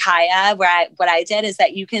about Pacaya, what I did is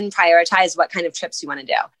that you can prioritize what kind of trips you want to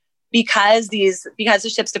do, because the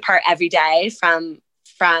ships depart every day from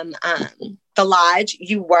the lodge.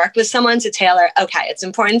 You work with someone to tailor, okay, it's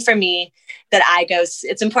important for me that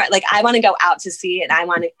it's important. Like I want to go out to sea and I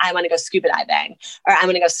want to go scuba diving, or I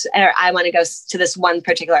want to go to this one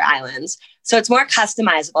particular island. So it's more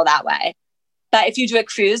customizable that way. But if you do a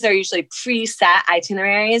cruise, they're usually preset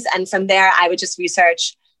itineraries. And from there, I would just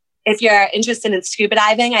research. If you're interested in scuba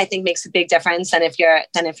diving, I think makes a big difference than if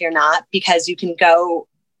you're not, because you can go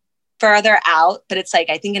further out. But it's like,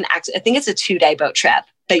 I think it's a 2-day boat trip,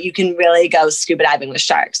 but you can really go scuba diving with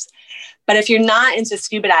sharks. But if you're not into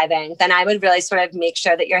scuba diving, then I would really sort of make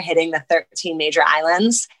sure that you're hitting the 13 major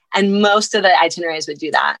islands. And most of the itineraries would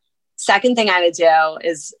do that. Second thing I would do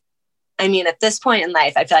is, at this point in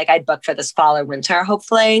life, I feel like I'd book for this fall or winter,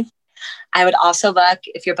 hopefully. I would also look,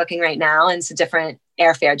 if you're booking right now, into different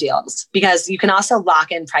airfare deals, because you can also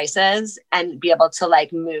lock in prices and be able to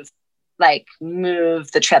move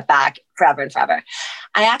the trip back forever and forever.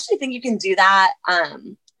 I actually think you can do that.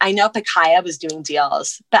 I know Pacaya was doing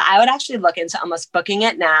deals, but I would actually look into almost booking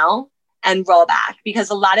it now and roll back,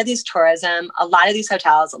 because a lot of these tourism, a lot of these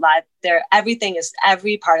hotels,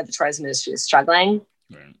 every part of the tourism industry is struggling.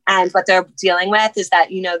 Right. And what they're dealing with is that,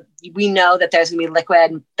 we know that there's going to be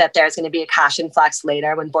liquid, that there's going to be a cash influx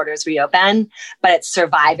later when borders reopen, but it's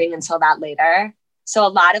surviving until that later. So a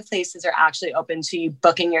lot of places are actually open to you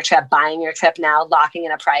booking your trip, buying your trip now, locking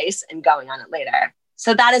in a price and going on it later.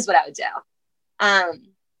 So that is what I would do.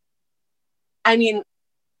 I'm thinking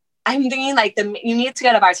you need to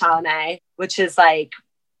go to Bartolomé, which is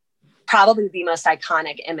probably the most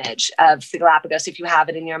iconic image of the Galapagos, if you have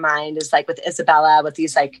it in your mind, is with Isabella, with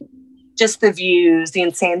these just the views, the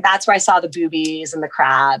insane. That's where I saw the boobies and the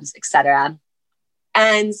crabs, etc.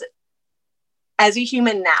 And as a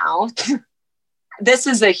human now, this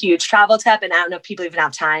is a huge travel tip, and I don't know if people even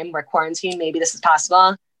have time. We're quarantined. Maybe this is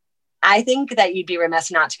possible. I think that you'd be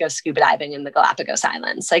remiss not to go scuba diving in the Galapagos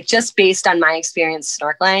Islands, just based on my experience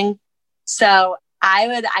snorkeling. So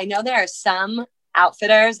I know there are some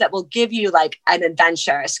outfitters that will give you a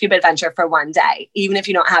scuba adventure for one day, even if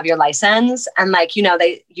you don't have your license. And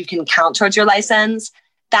you can count towards your license.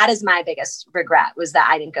 That is my biggest regret, was that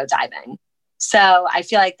I didn't go diving. So I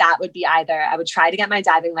feel like that would be either I would try to get my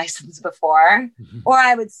diving license before, or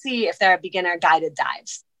I would see if there are beginner guided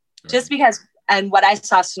dives. Right. Just because, and what I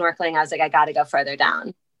saw snorkeling, I was like, I got to go further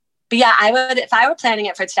down. But yeah, if I were planning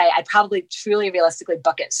it for today, I'd probably truly realistically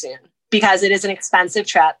book it soon, because it is an expensive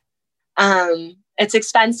trip. It's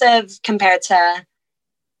expensive compared to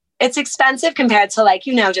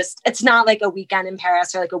just, it's not like a weekend in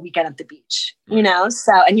Paris or a weekend at the beach,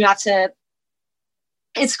 So, and you have to,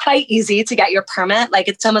 it's quite easy to get your permit.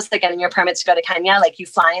 It's almost like getting your permit to go to Kenya. You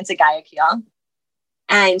fly into Guayaquil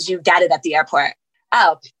and you get it at the airport.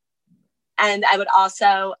 Oh, and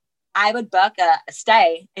I would book a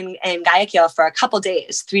stay in Guayaquil for a couple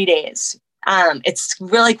days, 3 days. It's a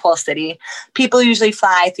really cool city. People usually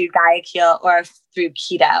fly through Guayaquil or through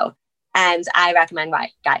Quito, and I recommend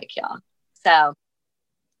Guayaquil. So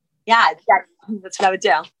yeah, that's what I would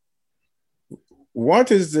do.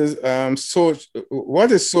 What is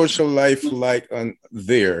what is social life like on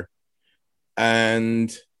there,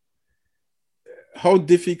 and how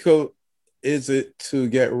difficult is it to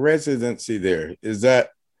get residency there? Is that,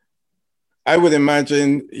 I would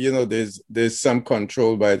imagine, there's some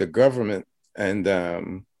control by the government, and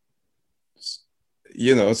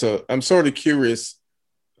so I'm sort of curious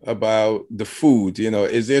about the food.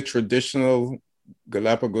 Is there a traditional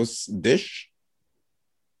Galapagos dish?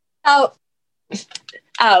 Oh,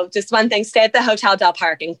 just one thing. Stay at the Hotel Del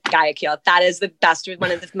Parque in Guayaquil. That is the best, one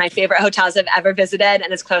of my favorite hotels I've ever visited,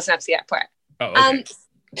 and it's close enough to the airport. Oh, okay.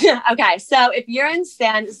 Okay. So if you're in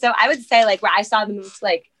I would say where I saw the most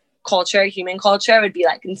human culture would be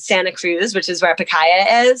in Santa Cruz, which is where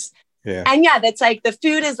Pacaya is. Yeah. And yeah, that's like the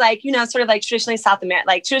food is like, sort of like traditionally South American,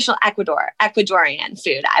 like traditional Ecuadorian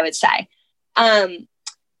food, I would say.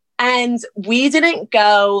 And we didn't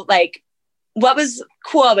go like, what was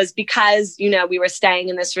cool was because, we were staying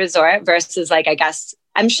in this resort versus like, I guess,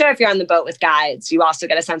 I'm sure if you're on the boat with guides, you also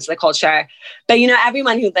get a sense of the culture. But,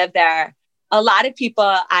 everyone who lived there, a lot of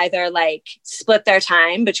people either like split their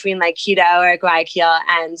time between like Quito or Guayaquil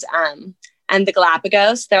and the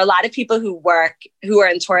Galapagos. There are a lot of people who are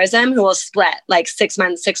in tourism who will split like 6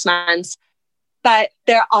 months. But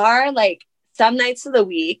there are like some nights of the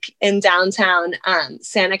week in downtown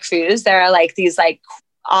Santa Cruz, there are like these like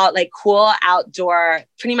all like cool outdoor,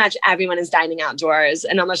 pretty much everyone is dining outdoors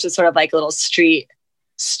and almost just sort of like a little street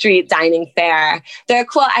dining fare. They're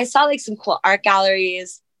cool. I saw like some cool art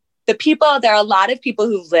galleries. There are a lot of people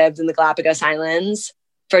who've lived in the Galapagos Islands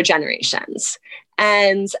for generations.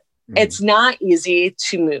 And it's not easy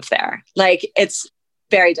to move there. Like it's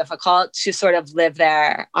very difficult to sort of live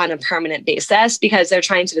there on a permanent basis because they're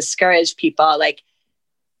trying to discourage people.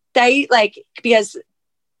 Because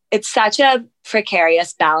it's such a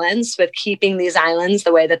precarious balance with keeping these islands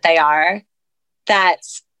the way that they are, that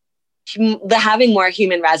having more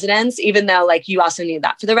human residents, even though like you also need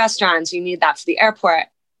that for the restaurants, you need that for the airport,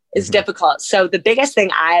 is difficult. So the biggest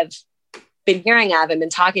thing I've been hearing of and been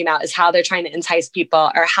talking about is how they're trying to entice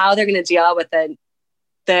people or how they're going to deal with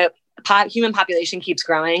the human population keeps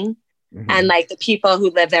growing. And like the people who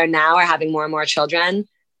live there now are having more and more children.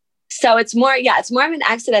 So it's more of an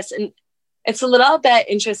exodus. And it's a little bit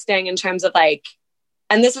interesting in terms of like,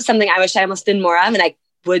 and this is something I wish I almost did more of, and I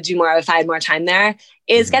would do more of if I had more time there,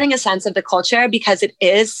 is getting a sense of the culture, because it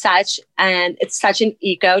is such an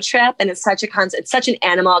eco trip, and it's such an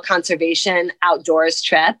animal conservation outdoors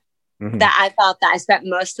trip that I felt that I spent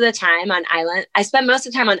most of the time on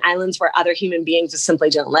islands where other human beings just simply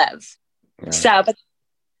didn't live. Yeah. So, but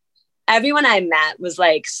everyone I met was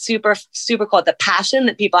like super, super cool. The passion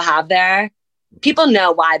that people have there, people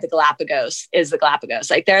know why the Galapagos is the Galapagos.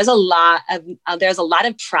 Like there's a lot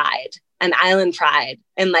of pride and island pride.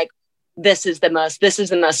 And like, this is the most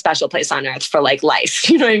special place on earth for like life.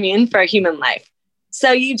 You know what I mean? For human life.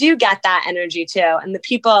 So you do get that energy too. And the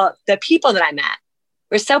people that I met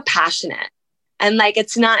were so passionate, and like,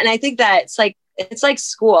 it's not, and I think that it's like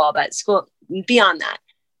school, but school beyond that.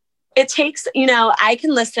 It takes, I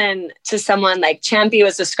can listen to someone like Champy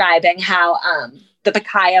was describing how the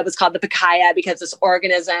pacaya was called the pacaya because this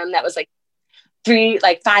organism that was like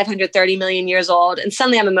 530 million years old. And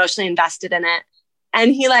suddenly I'm emotionally invested in it.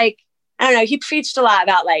 And he like, I don't know, he preached a lot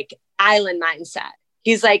about like island mindset.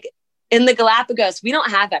 He's like, in the Galapagos, we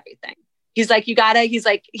don't have everything. He's like, he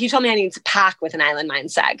told me I need to pack with an island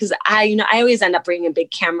mindset. Cause I always end up bringing a big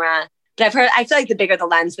camera. But I feel like the bigger the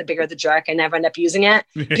lens, the bigger the jerk. I never end up using it.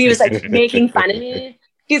 But he was like making fun of me.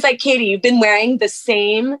 He's like, Katie, you've been wearing the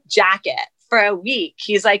same jacket for a week.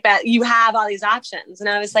 He's like, but you have all these options. And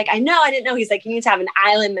I was like, I know, I didn't know. He's like, you need to have an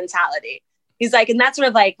island mentality. He's like, and that's sort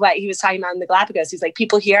of like what he was talking about in the Galapagos. He's like,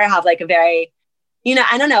 people here have like a very,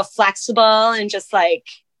 I don't know, flexible and just like,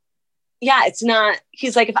 yeah, it's not,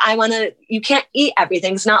 he's like, you can't eat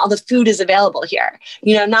everything. It's not all the food is available here.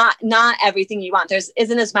 Not everything you want. There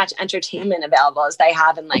isn't as much entertainment available as they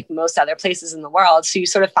have in like most other places in the world. So you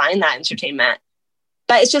sort of find that entertainment,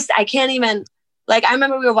 but it's just, I can't even, like, I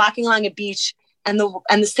remember we were walking along a beach and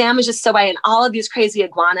the sand was just so white and all of these crazy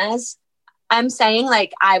iguanas. I'm saying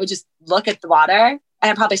like, I would just look at the water and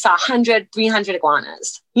I probably saw 100, 300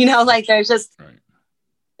 iguanas, like there's just, right.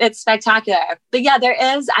 It's spectacular. But yeah, there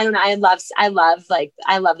is, I don't know. I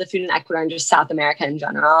love the food in Ecuador and just South America in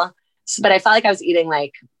general. But I felt like I was eating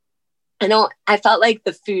like, I felt like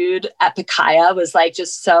the food at Pacaya was like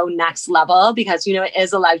just so next level because, it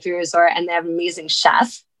is a luxury resort and they have an amazing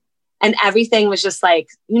chef and everything was just like,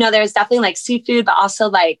 there's definitely like seafood, but also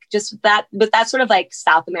like just that, with that sort of like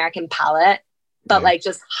South American palate, but like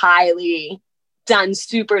just highly done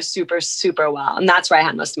super, super, super well. And that's where I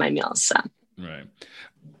had most of my meals. So. Right.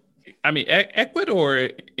 I mean, Ecuador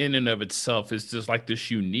in and of itself is just like this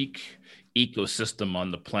unique ecosystem on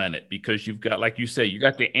the planet because you've got, like you say, you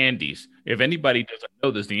got the Andes. If anybody doesn't know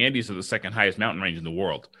this, the Andes are the second highest mountain range in the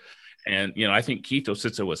world. And, I think Quito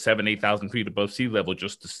sits at 8,000 feet above sea level,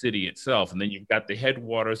 just the city itself. And then you've got the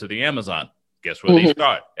headwaters of the Amazon. Guess where they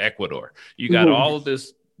start? Ecuador. You got all of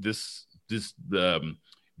this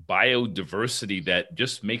biodiversity that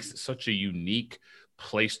just makes it such a unique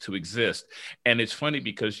place to exist. And it's funny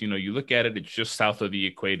because, you look at it, it's just south of the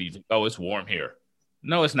equator. You think, oh, it's warm here.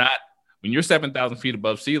 No, it's not. When you're 7,000 feet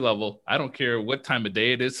above sea level, I don't care what time of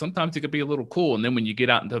day it is. Sometimes it could be a little cool. And then when you get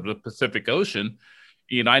out into the Pacific Ocean,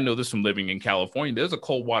 I know this from living in California. There's a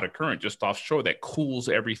cold water current just offshore that cools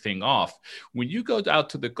everything off. When you go out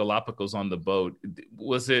to the Galapagos on the boat,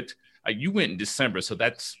 was it, you went in December, so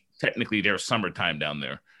that's technically their summertime down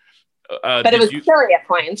there. But it was chilly at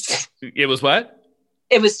points. It was what?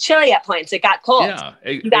 It was chilly at points. It got cold. Yeah,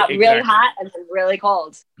 it got really hot and then really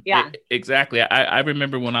cold. Yeah, exactly. I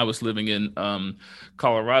remember when I was living in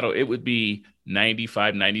Colorado, it would be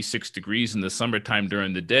 95, 96 degrees in the summertime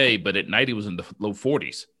during the day, but at night it was in the low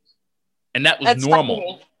 40s. And that's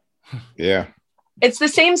normal. Funny. Yeah. It's the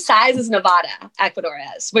same size as Nevada, Ecuador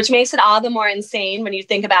is, which makes it all the more insane when you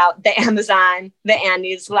think about the Amazon, the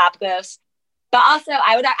Andes, Galapagos. But also,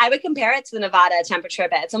 I would compare it to the Nevada temperature a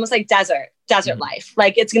bit. It's almost like desert life.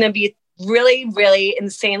 Like, it's going to be really, really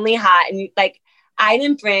insanely hot. And like, I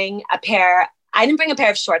didn't bring a pair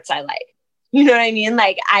of shorts I like. You know what I mean?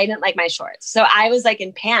 Like, I didn't like my shorts. So I was like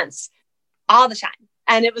in pants all the time.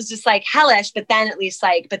 And it was just like hellish. But then at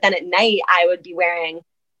night I would be wearing,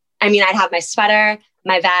 I'd have my sweater,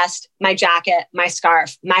 my vest, my jacket, my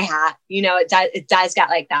scarf, my hat. It does get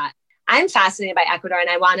like that. I'm fascinated by Ecuador, and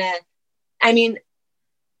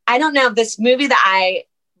I don't know, this movie that I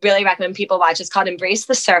really recommend people watch is called Embrace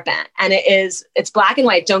the Serpent. And it's black and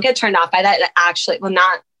white. Don't get turned off by that. I'm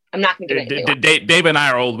not going to do anything. Dave and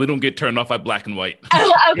I are old. We don't get turned off by black and white.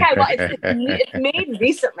 Okay. Well, it's made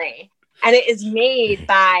recently, and it is made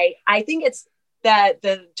by, I think it's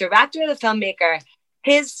the director, the filmmaker,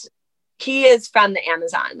 he is from the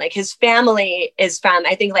Amazon. Like, his family is from,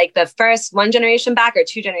 I think, like the first 1 generation back or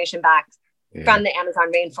 2 generation back from the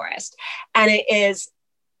Amazon rainforest. And it is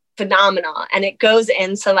phenomenal. And it goes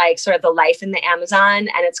into like sort of the life in the Amazon,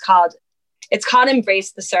 and it's called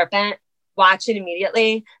Embrace the Serpent. Watch it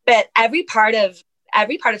immediately. But every part of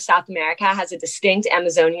South America has a distinct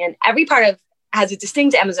Amazonian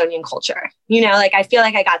culture. Like, I feel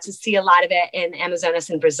like I got to see a lot of it in Amazonas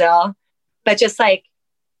in Brazil, but just like,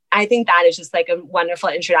 I think that is just like a wonderful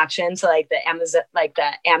introduction to like the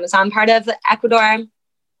Amazon part of Ecuador.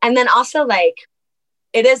 And then also, like,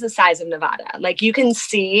 it is the size of Nevada. Like, you can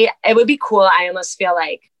see, it would be cool. I almost feel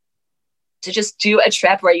like to just do a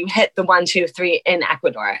trip where you hit the 1, 2, 3 in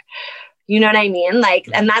Ecuador. You know what I mean? Like,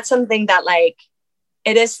 and that's something that, like,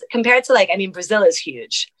 it is compared to, like, Brazil is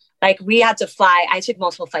huge. Like, we had to fly. I took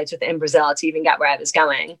multiple flights within Brazil to even get where I was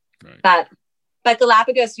going. Right. But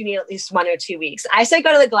Galapagos, you need at least 1 or 2 weeks. I say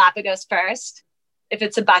go to the Galapagos first, if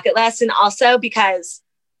it's a bucket list. And also because,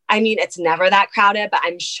 it's never that crowded, but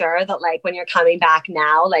I'm sure that, like, when you're coming back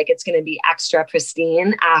now, like, it's going to be extra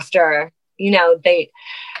pristine after, the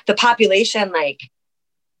population, like,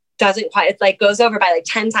 doesn't quite, it like goes over by like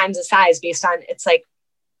 10 times the size based on, it's like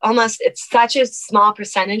it's such a small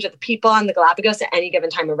percentage of the people on the Galapagos at any given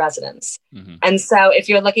time of residence. Mm-hmm. And so if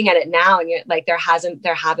you're looking at it now and you're like, there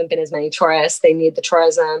haven't been as many tourists, they need the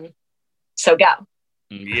tourism. So go.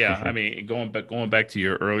 Yeah. Going back to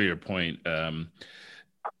your earlier point,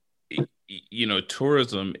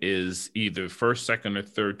 tourism is either first, second, or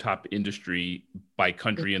third top industry by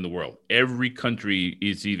country in the world. Every country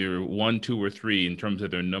is either 1, 2, or 3 in terms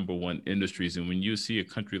of their number one industries. And when you see a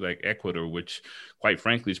country like Ecuador, which quite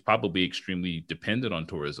frankly is probably extremely dependent on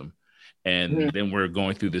tourism, and then we're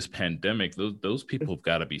going through this pandemic, those people have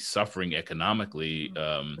got to be suffering economically.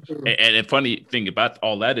 And the funny thing about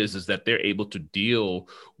all that is that they're able to deal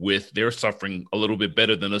with their suffering a little bit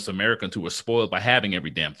better than us Americans, who are spoiled by having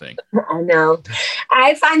every damn thing. I know.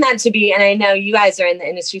 I find that to be, and I know you guys are in the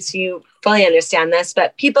industry, so you fully understand this,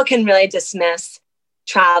 but people can really dismiss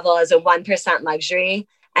travel as a 1% luxury.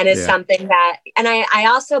 And is something that, and I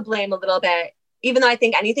also blame a little bit, even though I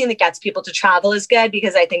think anything that gets people to travel is good,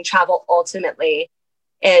 because I think travel ultimately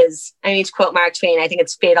is, to quote Mark Twain, I think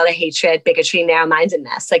it's fatal to hatred, bigotry,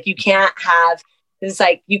 narrow-mindedness. Like, you can't have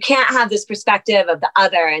this perspective of the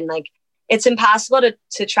other, and like, it's impossible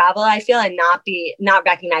to travel, I feel, and not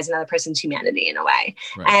recognize another person's humanity in a way.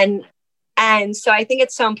 Right. And so I think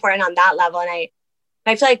it's so important on that level. And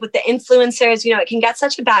I feel like with the influencers, it can get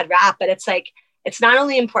such a bad rap, but it's like, it's not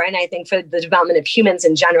only important, I think, for the development of humans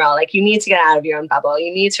in general. Like, you need to get out of your own bubble.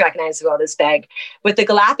 You need to recognize the world is big. With the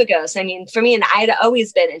Galapagos, for me, and I had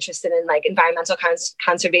always been interested in like environmental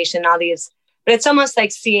conservation and all these, but it's almost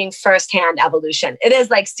like seeing firsthand evolution. It is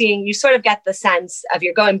like you sort of get the sense of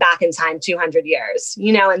you're going back in time 200 years,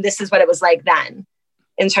 and this is what it was like then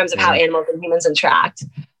in terms of how animals and humans interact.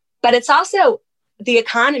 But it's also the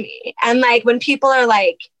economy. And like, when people are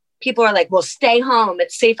like, well, stay home,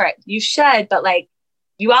 it's safer. You should, but like,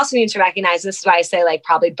 you also need to recognize, this is why I say, like,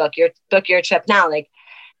 probably book your trip now. Like,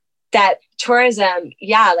 that tourism,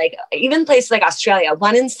 like even places like Australia,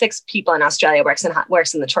 1 in 6 people in Australia works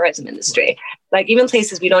in the tourism industry. Like, even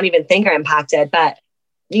places we don't even think are impacted, but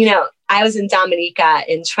I was in Dominica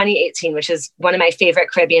in 2018, which is one of my favorite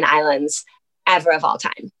Caribbean islands ever of all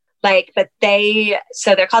time.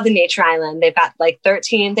 So they're called the Nature Island. They've got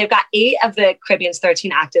 13, they've got 8 of the Caribbean's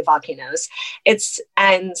 13 active volcanoes.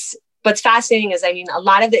 And what's fascinating is, a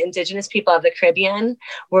lot of the indigenous people of the Caribbean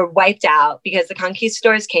were wiped out because the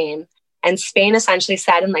conquistadors came, and Spain essentially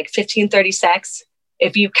said in 1536,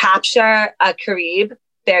 if you capture a Carib,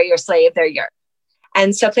 they're your slave, they're yours.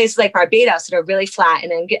 And so places like Barbados that are really flat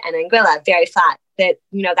and Anguilla, very flat, that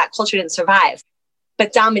culture didn't survive.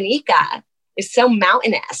 But Dominica is so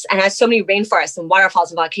mountainous and has so many rainforests and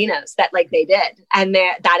waterfalls and volcanoes that they did. And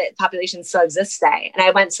population still exists today. And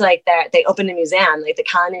I went to they opened a museum, the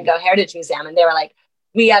Kalinago Heritage Museum. And they were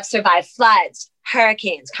we have survived floods,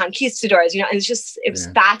 hurricanes, conquistadors, and it was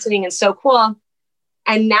fascinating and so cool.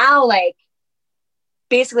 And now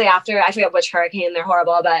basically after, I forget which hurricane, they're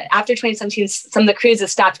horrible, but after 2017, some of the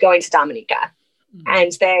cruises stopped going to Dominica.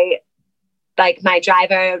 And they, my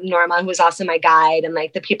driver, Norma, who was also my guide, and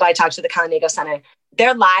the people I talked to at the Kalinago Center,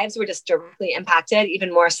 their lives were just directly impacted,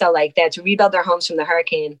 even more so they had to rebuild their homes from the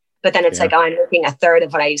hurricane. But then it's I'm making a third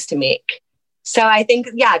of what I used to make. So I think,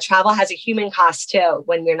 travel has a human cost too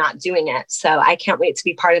when you're not doing it. So I can't wait to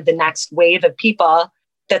be part of the next wave of people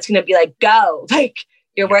that's going to be go,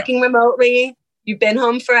 you're working remotely. You've been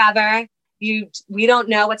home forever. We don't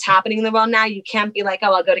know what's happening in the world now. You can't be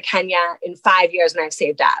I'll go to Kenya in 5 years when I've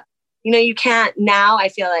saved up. You can't now. I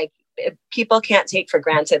feel people can't take for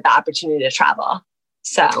granted the opportunity to travel.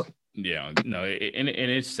 So. Yeah, no, and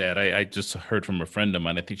it's sad. I just heard from a friend of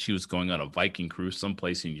mine. I think she was going on a Viking cruise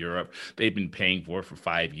someplace in Europe. They've been paying for it for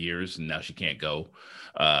 5 years, and now she can't go.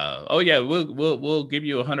 We'll give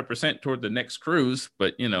you 100% toward the next cruise,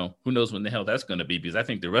 but who knows when the hell that's going to be? Because I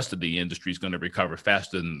think the rest of the industry is going to recover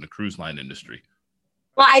faster than the cruise line industry.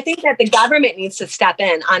 Well, I think that the government needs to step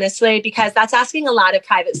in, honestly, because that's asking a lot of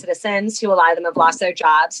private citizens, who a lot of them have lost their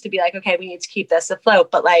jobs, to be okay, we need to keep this afloat,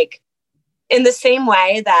 but in the same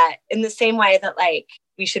way that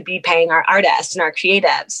we should be paying our artists and our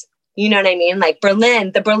creatives, you know what I mean?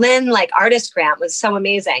 The Berlin artist grant was so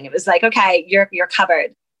amazing. It was okay, you're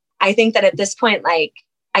covered. I think that at this point, I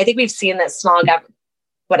think we've seen that small government,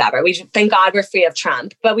 whatever. Thank God we're free of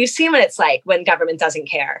Trump, but we've seen what it's when government doesn't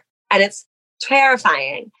care, and it's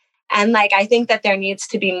terrifying. And I think that there needs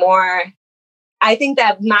to be more. I think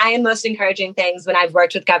that my most encouraging things when I've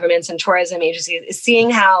worked with governments and tourism agencies is seeing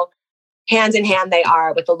how hand in hand they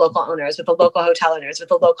are with the local owners, with the local hotel owners, with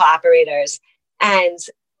the local operators. And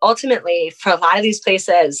ultimately, for a lot of these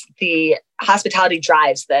places, the hospitality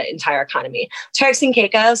drives the entire economy. Turks and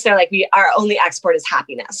Caicos, they're our only export is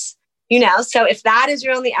happiness. So if that is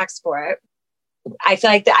your only export, I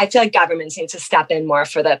feel like governments need to step in more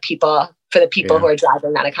for the people who are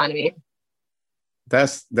driving that economy.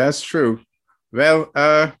 That's true. Well,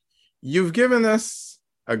 you've given us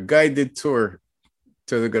a guided tour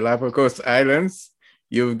to the Galapagos Islands.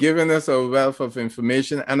 You've given us a wealth of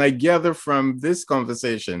information, and I gather from this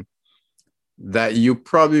conversation that you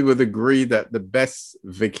probably would agree that the best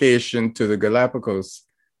vacation to the Galapagos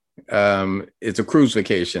is a cruise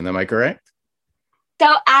vacation. Am I correct?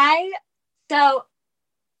 So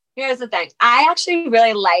here's the thing. I actually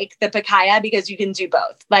really like the Pacaya because you can do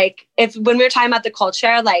both. When we were talking about the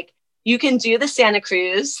culture, you can do the Santa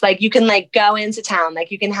Cruz, you can go into town,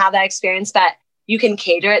 you can have that experience, but you can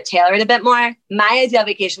tailor it a bit more. My ideal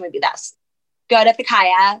vacation would be this. Go to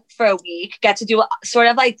Pacaya for a week, get to do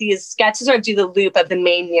do the loop of the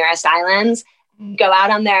main nearest islands, go out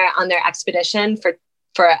on their expedition for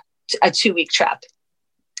a 2-week trip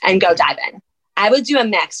and go dive in. I would do a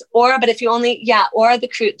mix, or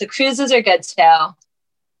the cruises are good too.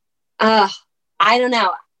 I don't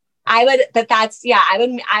know. I would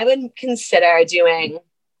consider doing.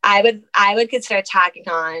 I would consider tacking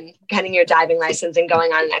on getting your diving license and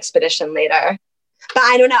going on an expedition later. But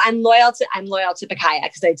I don't know. I'm loyal to Pacaya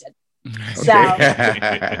because I did.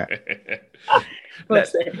 Okay.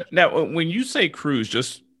 So now, when you say cruise,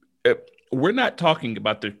 just we're not talking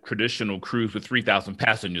about the traditional cruise with 3,000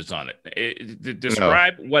 passengers on it.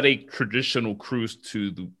 Describe what a traditional cruise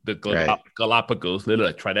to the Galapagos.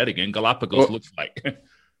 Try that again. Galapagos looks like.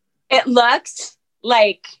 It looks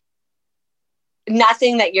like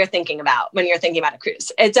nothing that you're thinking about when you're thinking about a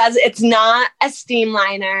cruise. It's not a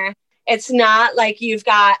steamliner. It's not you've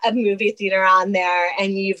got a movie theater on there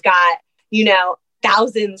and you've got,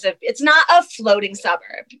 thousands of, it's not a floating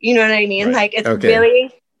suburb. You know what I mean? Right. It's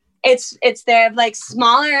really, they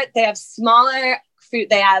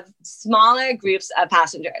have smaller groups of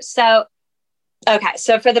passengers. So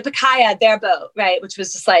for the Pacaya, their boat, right, which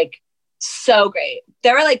was just so great.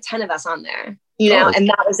 There were 10 of us on there. you know, and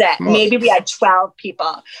that was it. Smart. Maybe we had 12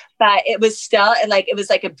 people, but it was still like, it was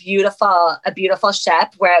like a beautiful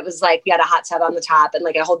ship where it was like, we had a hot tub on the top and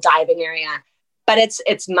like a whole diving area, but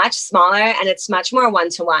it's much smaller and it's much more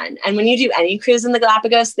one-to-one. And when you do any cruise in the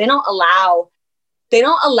Galapagos, they don't allow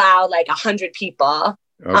like 100 people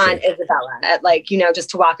on Isabella, like, you know, just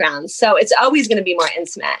to walk around. So it's always going to be more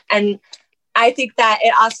intimate. And I think that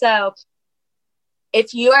it also,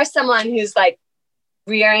 if you are someone who's like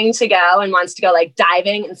rearing to go and wants to go like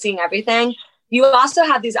diving and seeing everything, you also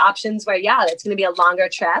have these options where, yeah, it's going to be a longer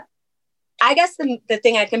trip. I guess the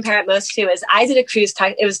thing I'd compare it most to is I did a cruise.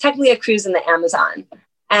 It was technically a cruise in the Amazon.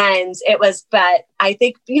 And it was, but I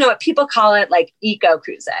think, you know, people call it like eco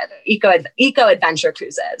cruises, eco adventure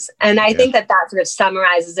cruises. And I think that sort of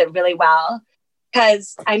summarizes it really well.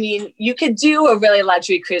 Because, I mean, you could do a really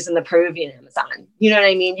luxury cruise in the Peruvian Amazon. You know what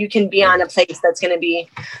I mean? You can be on a place that's going to be,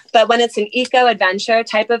 but when it's an eco adventure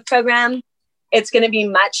type of program, it's going to be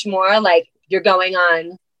much more like you're going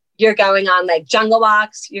on like jungle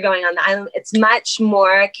walks, you're going on the island. It's much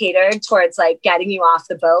more catered towards like getting you off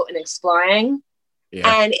the boat and exploring.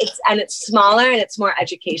 Yeah. And it's smaller and it's more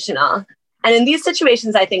educational. And in these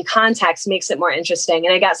situations, I think context makes it more interesting.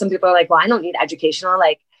 And I got some people are like, well, I don't need educational,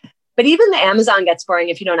 like, but even the Amazon gets boring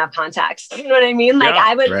if you don't have context. You know what I mean? Like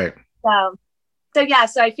I would, so yeah.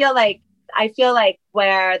 So I feel like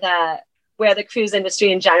where the cruise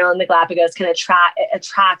industry in general in the Galapagos can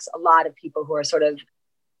attracts a lot of people who are sort of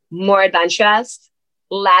more adventurous,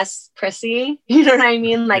 less prissy. You know what I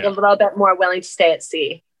mean? Like a little bit more willing to stay at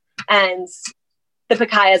sea. And the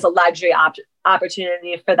Pacaya is a luxury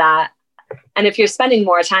opportunity for that. And if you're spending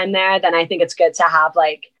more time there, then I think it's good to have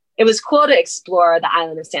like, it was cool to explore the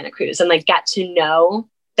island of Santa Cruz and like get to know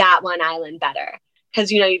that one island better.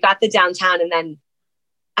 Cause you know, you've got the downtown and then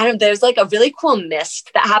there's like a really cool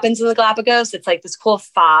mist that happens in the Galapagos. It's like this cool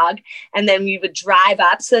fog. And then we would drive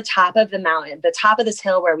up to the top of the mountain, the top of this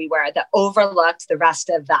hill where we were that overlooked the rest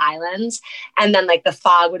of the islands. And then like the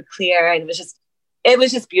fog would clear and it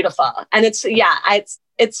was just beautiful. And it's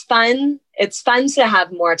fun. It's fun to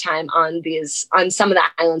have more time on some of the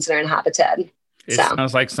islands that are inhabited. It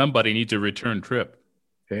sounds like somebody needs a return trip.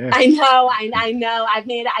 Yeah. I know. I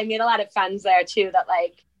made a lot of friends there too.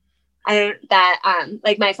 Like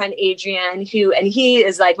my friend Adrian, he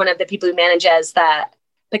is like one of the people who manages the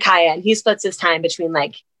Pacaya, and he splits his time between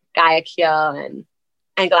like Guayaquil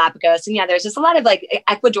and Galapagos. And yeah, there's just a lot of like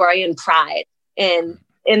Ecuadorian pride in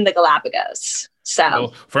the Galapagos. So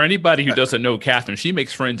well, for anybody who doesn't know Catherine, she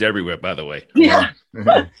makes friends everywhere, by the way. Yeah.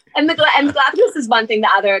 and Galapagos is one thing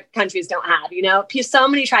that other countries don't have, you know. So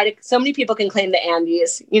many people can claim the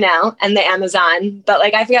Andes, you know, and the Amazon, but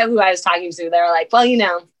like I forget who I was talking to. They were like, well, you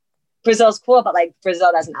know, Brazil's cool, but like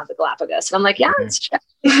Brazil doesn't have the Galapagos. And I'm like, yeah, it's true.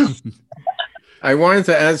 I wanted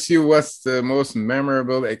to ask you what's the most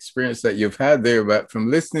memorable experience that you've had there, but from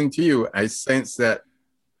listening to you, I sense that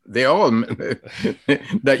they all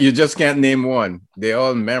that you just can't name one. They're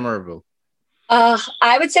all memorable.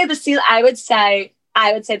 I would say the sea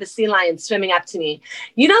lion swimming up to me.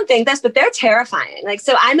 You don't think this, but they're terrifying. Like,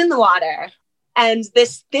 so I'm in the water and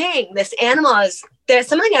this animal there's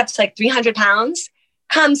something up to like 300 pounds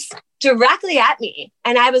comes directly at me.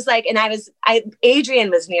 And I was like, Adrian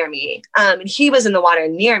was near me. And he was in the water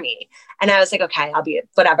near me. And I was like, okay, I'll be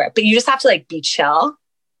whatever. But you just have to like be chill.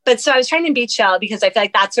 But so I was trying to be chill because I feel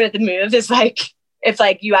like that's sort of the move is like, if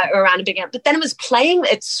like you are around a big ant, but then it was playing,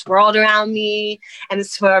 it swirled around me and it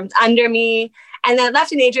swirled under me. And then I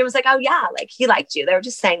left and Adrian was like, oh yeah, like he liked you. They were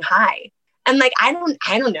just saying hi. And like, I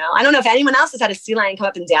don't know. I don't know if anyone else has had a sea lion come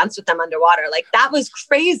up and dance with them underwater. Like that was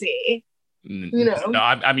crazy. You know? No,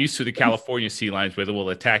 I'm used to the California sea lions where they will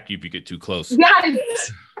attack you if you get too close.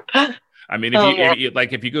 Yes. I mean,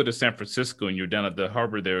 if you go to San Francisco and you're down at the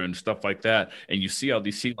harbor there and stuff like that, and you see all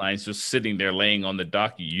these sea lions just sitting there laying on the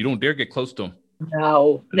dock, you don't dare get close to them.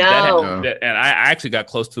 No. And I actually got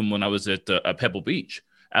close to them when I was at Pebble Beach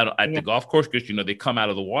at the golf course, because you know they come out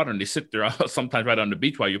of the water and they sit there sometimes right on the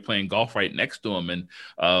beach while you're playing golf right next to them, and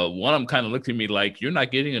one of them kind of looked at me like, "You're not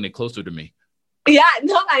getting any closer to me." Yeah,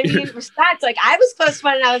 no, I mean respect. Like I was close to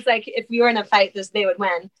one, and I was like, if we were in a fight, they would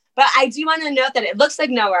win. But I do want to note that it looks like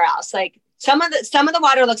nowhere else. Like some of the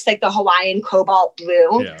water looks like the Hawaiian cobalt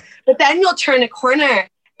blue, but then you'll turn a corner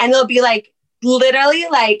and it'll be like literally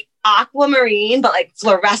like aquamarine, but like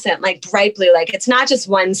fluorescent, like bright blue. Like it's not just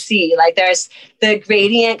one sea. Like there's the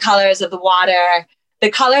gradient colors of the water, the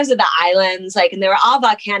colors of the islands, like, and they were all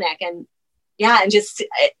volcanic. And yeah, and just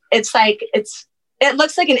it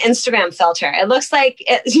looks like an Instagram filter. It looks like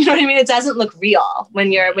you know what I mean? It doesn't look real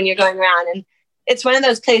when you're going around. And it's one of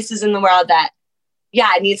those places in the world that,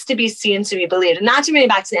 yeah, it needs to be seen to be believed. And not to bring it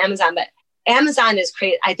back to the Amazon, but Amazon is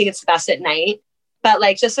great. I think it's the best at night. But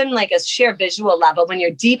like just on like a sheer visual level, when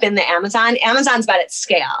you're deep in the Amazon's about its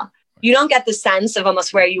scale. You don't get the sense of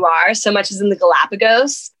almost where you are so much as in the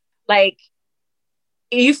Galapagos. Like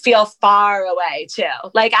you feel far away too.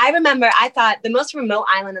 Like I remember, I thought the most remote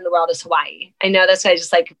island in the world is Hawaii. I know that's why I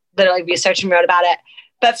just like literally researched and wrote about it.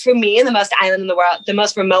 But for me, the most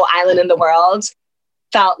remote island in the world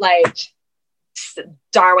felt like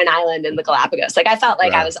Darwin Island in the Galapagos. Like I felt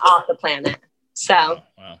like I was off the planet. So,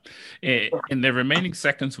 wow. In the remaining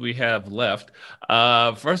seconds we have left,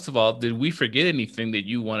 first of all, did we forget anything that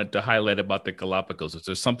you wanted to highlight about the Galapagos? Is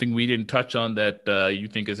there something we didn't touch on that you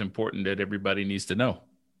think is important that everybody needs to know?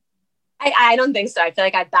 I don't think so. I feel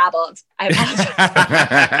like I babbled.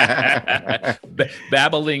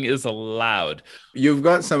 Babbling is allowed. You've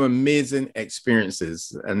got some amazing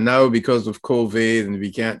experiences. And now because of COVID and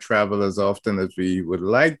we can't travel as often as we would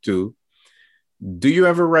like to, do you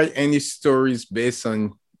ever write any stories based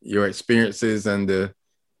on your experiences and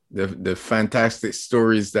the fantastic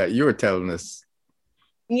stories that you're telling us?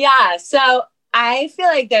 Yeah. So I feel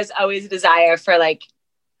like there's always a desire for like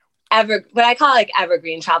what I call like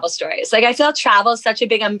evergreen travel stories. Like I feel travel is such a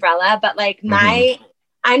big umbrella, but like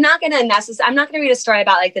I'm not going to read a story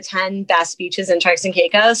about like the 10 best beaches in Turks and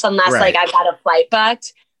Caicos unless like I've got a flight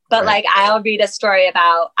booked. But like I'll read a story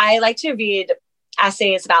about, I like to read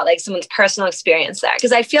essays about like someone's personal experience there.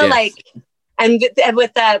 Cause I feel like, and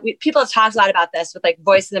with people have talked a lot about this with like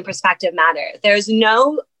voices and perspective matter.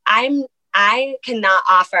 I cannot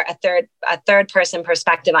offer a third person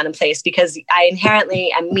perspective on a place because I inherently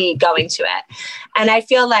am me going to it. And I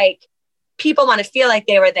feel like people want to feel like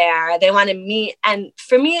they were there. They want to meet. And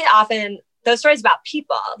for me, often those stories about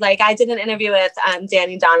people, like I did an interview with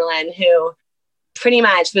Danny Donnellan, who pretty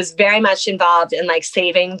much was very much involved in like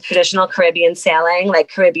saving traditional Caribbean sailing, like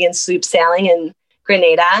Caribbean sloop sailing in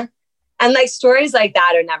Grenada. And like stories like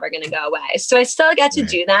that are never going to go away. So I still get to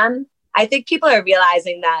do them. I think people are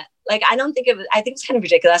realizing that, like, I think it's kind of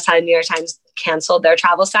ridiculous how the New York Times canceled their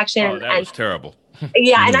travel section. Oh, that was terrible.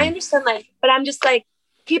 Yeah. And I understand but I'm just like,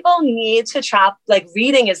 people need to travel. Like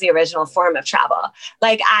reading is the original form of travel.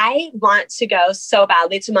 Like I want to go so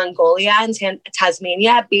badly to Mongolia and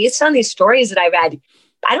Tasmania based on these stories that I read.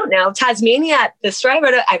 I don't know, Tasmania, the story I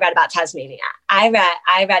read about Tasmania, I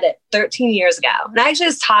read it 13 years ago. And I actually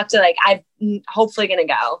just talked to like, I'm hopefully going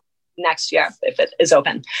to go next year if it is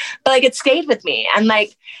open, but like it stayed with me. And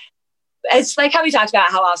like, it's like how we talked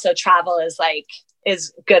about how also travel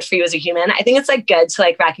is good for you as a human. I think it's like good to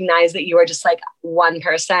like recognize that you are just like one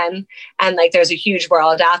person and like there's a huge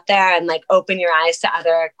world out there and like open your eyes to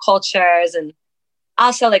other cultures. And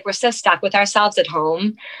also like we're so stuck with ourselves at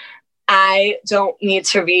home. I don't need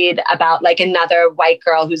to read about like another white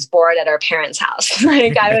girl who's bored at her parents' house.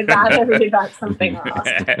 Like I would rather read about something else.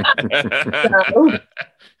 So.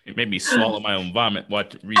 It made me swallow my own vomit.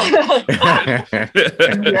 Reading.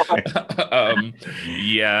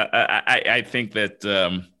 I think that.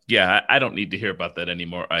 I don't need to hear about that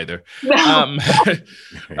anymore either. The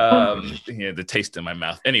taste in my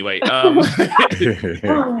mouth. Anyway,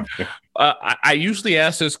 I usually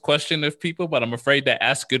ask this question of people, but I'm afraid to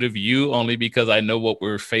ask it of you only because I know what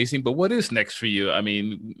we're facing. But what is next for you? I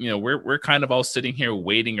mean, we're kind of all sitting here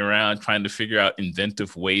waiting around, trying to figure out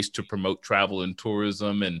inventive ways to promote travel and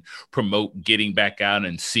tourism and promote getting back out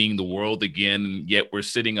and seeing the world again. And yet we're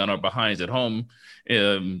sitting on our behinds at home.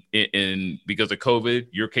 In because of COVID,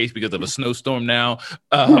 your case because of a snowstorm now.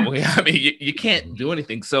 I mean, you can't do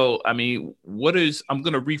anything. So, I mean, I'm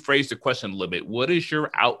going to rephrase the question a little bit. What is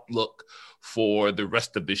your outlook for the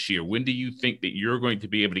rest of this year? When do you think that you're going to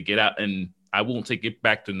be able to get out and I won't say get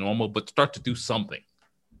back to normal, but start to do something?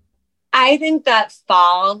 I think that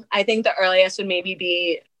fall, I think the earliest would maybe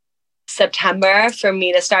be September for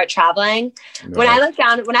me to start traveling. No. When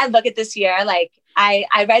I look at this year, like, I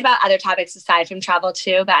write about other topics aside from travel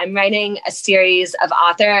too, but I'm writing a series of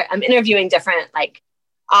I'm interviewing different like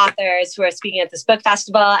authors who are speaking at this book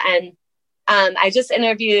festival. And I just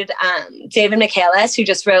interviewed David Michaelis, who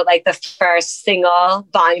just wrote like the first single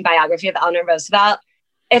volume biography of Eleanor Roosevelt.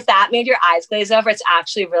 If that made your eyes glaze over, it's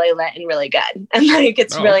actually really lit and really good. And like,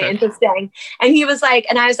 it's really interesting. And he was like,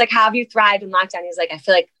 and I was like, how have you thrived in lockdown? He's like, I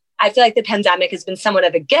feel like the pandemic has been somewhat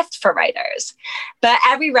of a gift for writers, but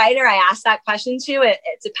every writer I ask that question to, it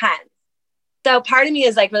depends. So part of me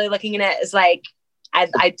is like really looking at it as like,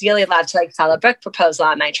 I'd ideally love to like sell a book proposal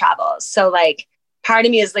on my travels. So like part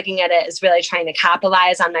of me is looking at it as really trying to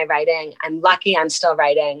capitalize on my writing. I'm lucky I'm still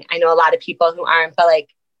writing. I know a lot of people who aren't, but like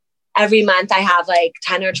every month I have like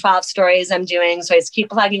 10 or 12 stories I'm doing. So I just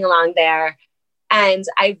keep plugging along there. And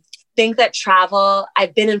I think that travel,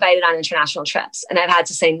 I've been invited on international trips and I've had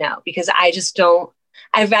to say no because I just don't.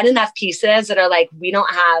 I've read enough pieces that are like, we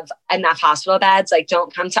don't have enough hospital beds. Like,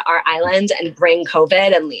 don't come to our island and bring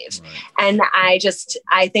COVID and leave. Right. And I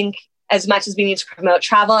think as much as we need to promote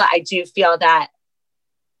travel, I do feel that,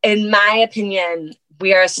 in my opinion,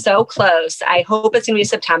 we are so close. I hope it's going to be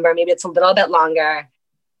September. Maybe it's a little bit longer.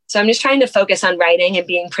 So I'm just trying to focus on writing and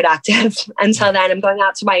being productive. Until then, I'm going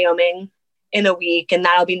out to Wyoming in a week, and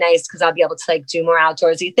that'll be nice because I'll be able to like do more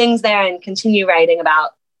outdoorsy things there and continue writing about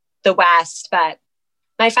the West. But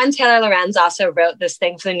my friend Taylor Lorenz also wrote this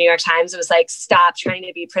thing for the New York Times. It was like, stop trying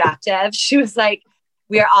to be productive. She was like,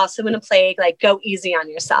 we are also in a plague, like go easy on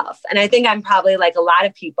yourself. And I think I'm probably like a lot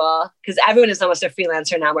of people, because everyone is almost a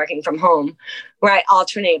freelancer now working from home, where I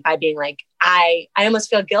alternate by being like, I almost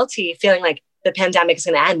feel guilty feeling like the pandemic is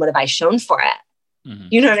going to end. What have I shown for it? Mm-hmm.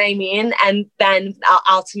 You know what I mean? And then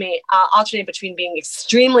I'll alternate between being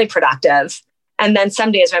extremely productive. And then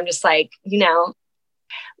some days where I'm just like, you know,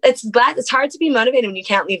 it's hard to be motivated when you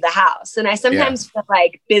can't leave the house. And I sometimes feel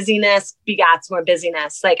like busyness begats more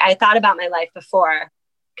busyness. Like I thought about my life before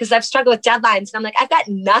because I've struggled with deadlines and I'm like, I've got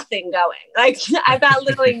nothing going. Like I've got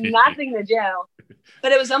literally nothing to do.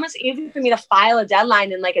 But it was almost easy for me to file a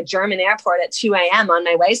deadline in like a German airport at 2 a.m. on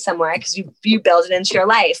my way somewhere because you build it into your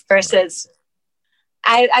life versus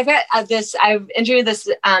I've interviewed this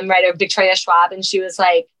writer, Victoria Schwab, and she was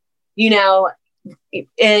like, you know,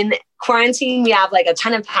 in quarantine, we have like a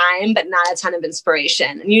ton of time, but not a ton of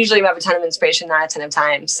inspiration. And usually we have a ton of inspiration, not a ton of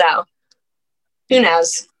time. So who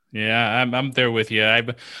knows? Yeah, I'm there with you.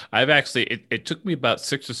 I've actually, it took me about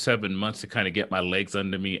 6 or 7 months to kind of get my legs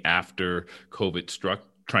under me after COVID struck,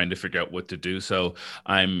 trying to figure out what to do. So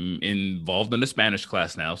I'm involved in a Spanish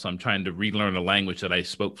class now. So I'm trying to relearn a language that I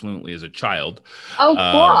spoke fluently as a child. Oh,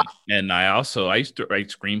 cool. And I used to write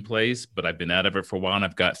screenplays, but I've been out of it for a while and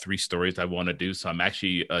I've got 3 stories I want to do. So I'm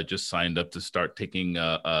actually just signed up to start taking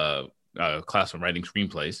a class on writing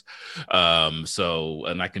screenplays.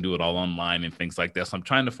 And I can do it all online and things like that. So I'm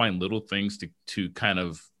trying to find little things to kind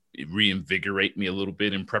of reinvigorate me a little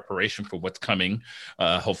bit in preparation for what's coming,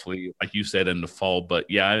 hopefully, like you said, in the fall. But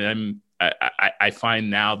yeah, I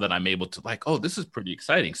find now that I'm able to like, oh, this is pretty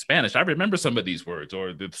exciting. Spanish, I remember some of these words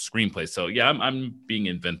or the screenplay. So yeah, I'm being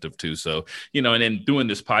inventive too. So, you know, and then doing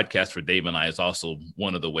this podcast for Dave and I is also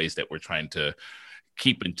one of the ways that we're trying to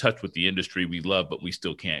keep in touch with the industry we love, but we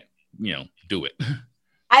still can't, you know, do it.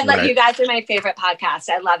 I love you guys are my favorite podcast.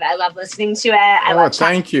 I love it. I love listening to it.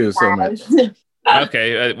 Thank you so much.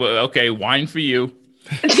 Okay. Okay. Wine for you.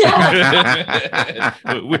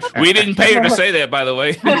 we didn't pay her to say that, by the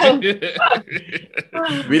way.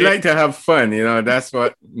 We like to have fun, you know. That's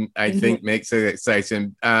what I think makes it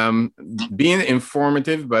exciting. Being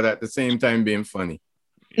informative, but at the same time being funny.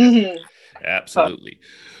 Mm-hmm. Absolutely.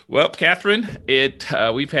 Well, Catherine,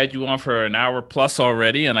 we've had you on for an hour plus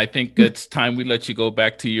already, and I think it's time we let you go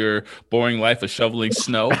back to your boring life of shoveling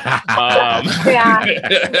snow.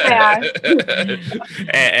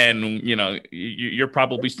 And you know, you're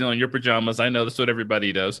probably still in your pajamas. I know that's what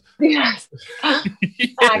everybody does. Yes.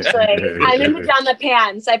 Actually, I'm in pajama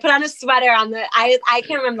pants. I put on a sweater on the. I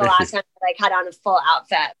can't remember the last time I had on a full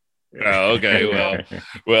outfit. Oh, okay.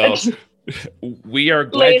 Well. We are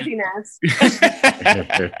glad.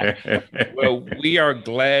 Well, we are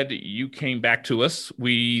glad you came back to us.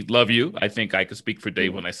 We love you. I think I could speak for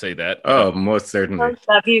Dave when I say that. Oh, most certainly. I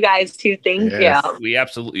love you guys too. Thank you. We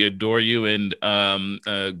absolutely adore you, and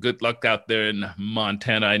good luck out there in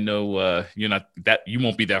Montana. I know you're not that. You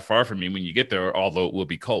won't be that far from me when you get there, although it will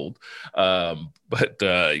be cold. I'm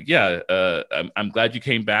glad you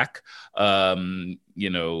came back. You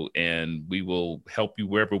know, and we will help you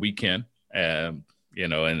wherever we can. You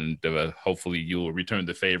know, and hopefully you'll return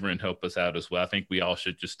the favor and help us out as well. I think we all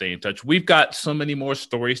should just stay in touch. We've got so many more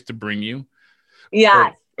stories to bring you.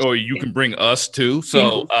 Yeah. Or you can bring us too.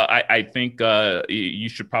 So I think you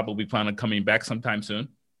should probably plan on coming back sometime soon.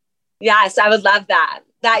 Yes, I would love that.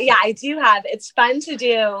 I do have. It's fun to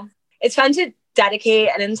dedicate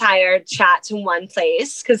an entire chat to one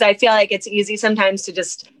place because I feel like it's easy sometimes to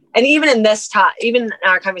just, and even in this talk, even in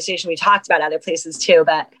our conversation, we talked about other places too,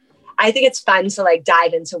 but I think it's fun to like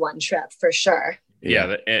dive into one trip for sure.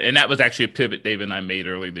 Yeah. And that was actually a pivot Dave and I made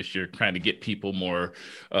early this year, trying to get people more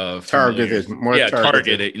targeted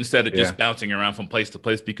instead of just bouncing around from place to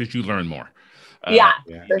place because you learn more.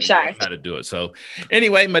 For sure. How to do it. So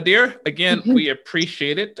anyway, my dear, again, we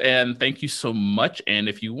appreciate it. And thank you so much. And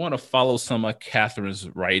if you want to follow some of Catherine's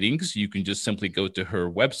writings, you can just simply go to her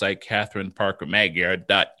website,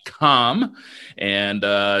 CatherineParkerMaguire.com. And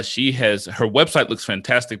her website looks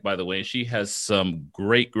fantastic, by the way. She has some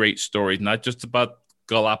great stories, not just about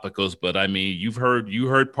Galapagos, but I mean, you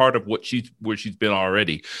heard part of where she's been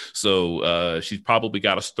already. So she's probably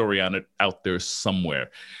got a story on it out there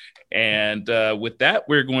somewhere. And with that,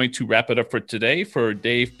 we're going to wrap it up for today. For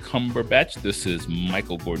Dave Cumberbatch, this is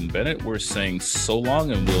Michael Gordon Bennett. We're saying so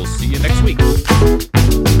long, and we'll see you next week.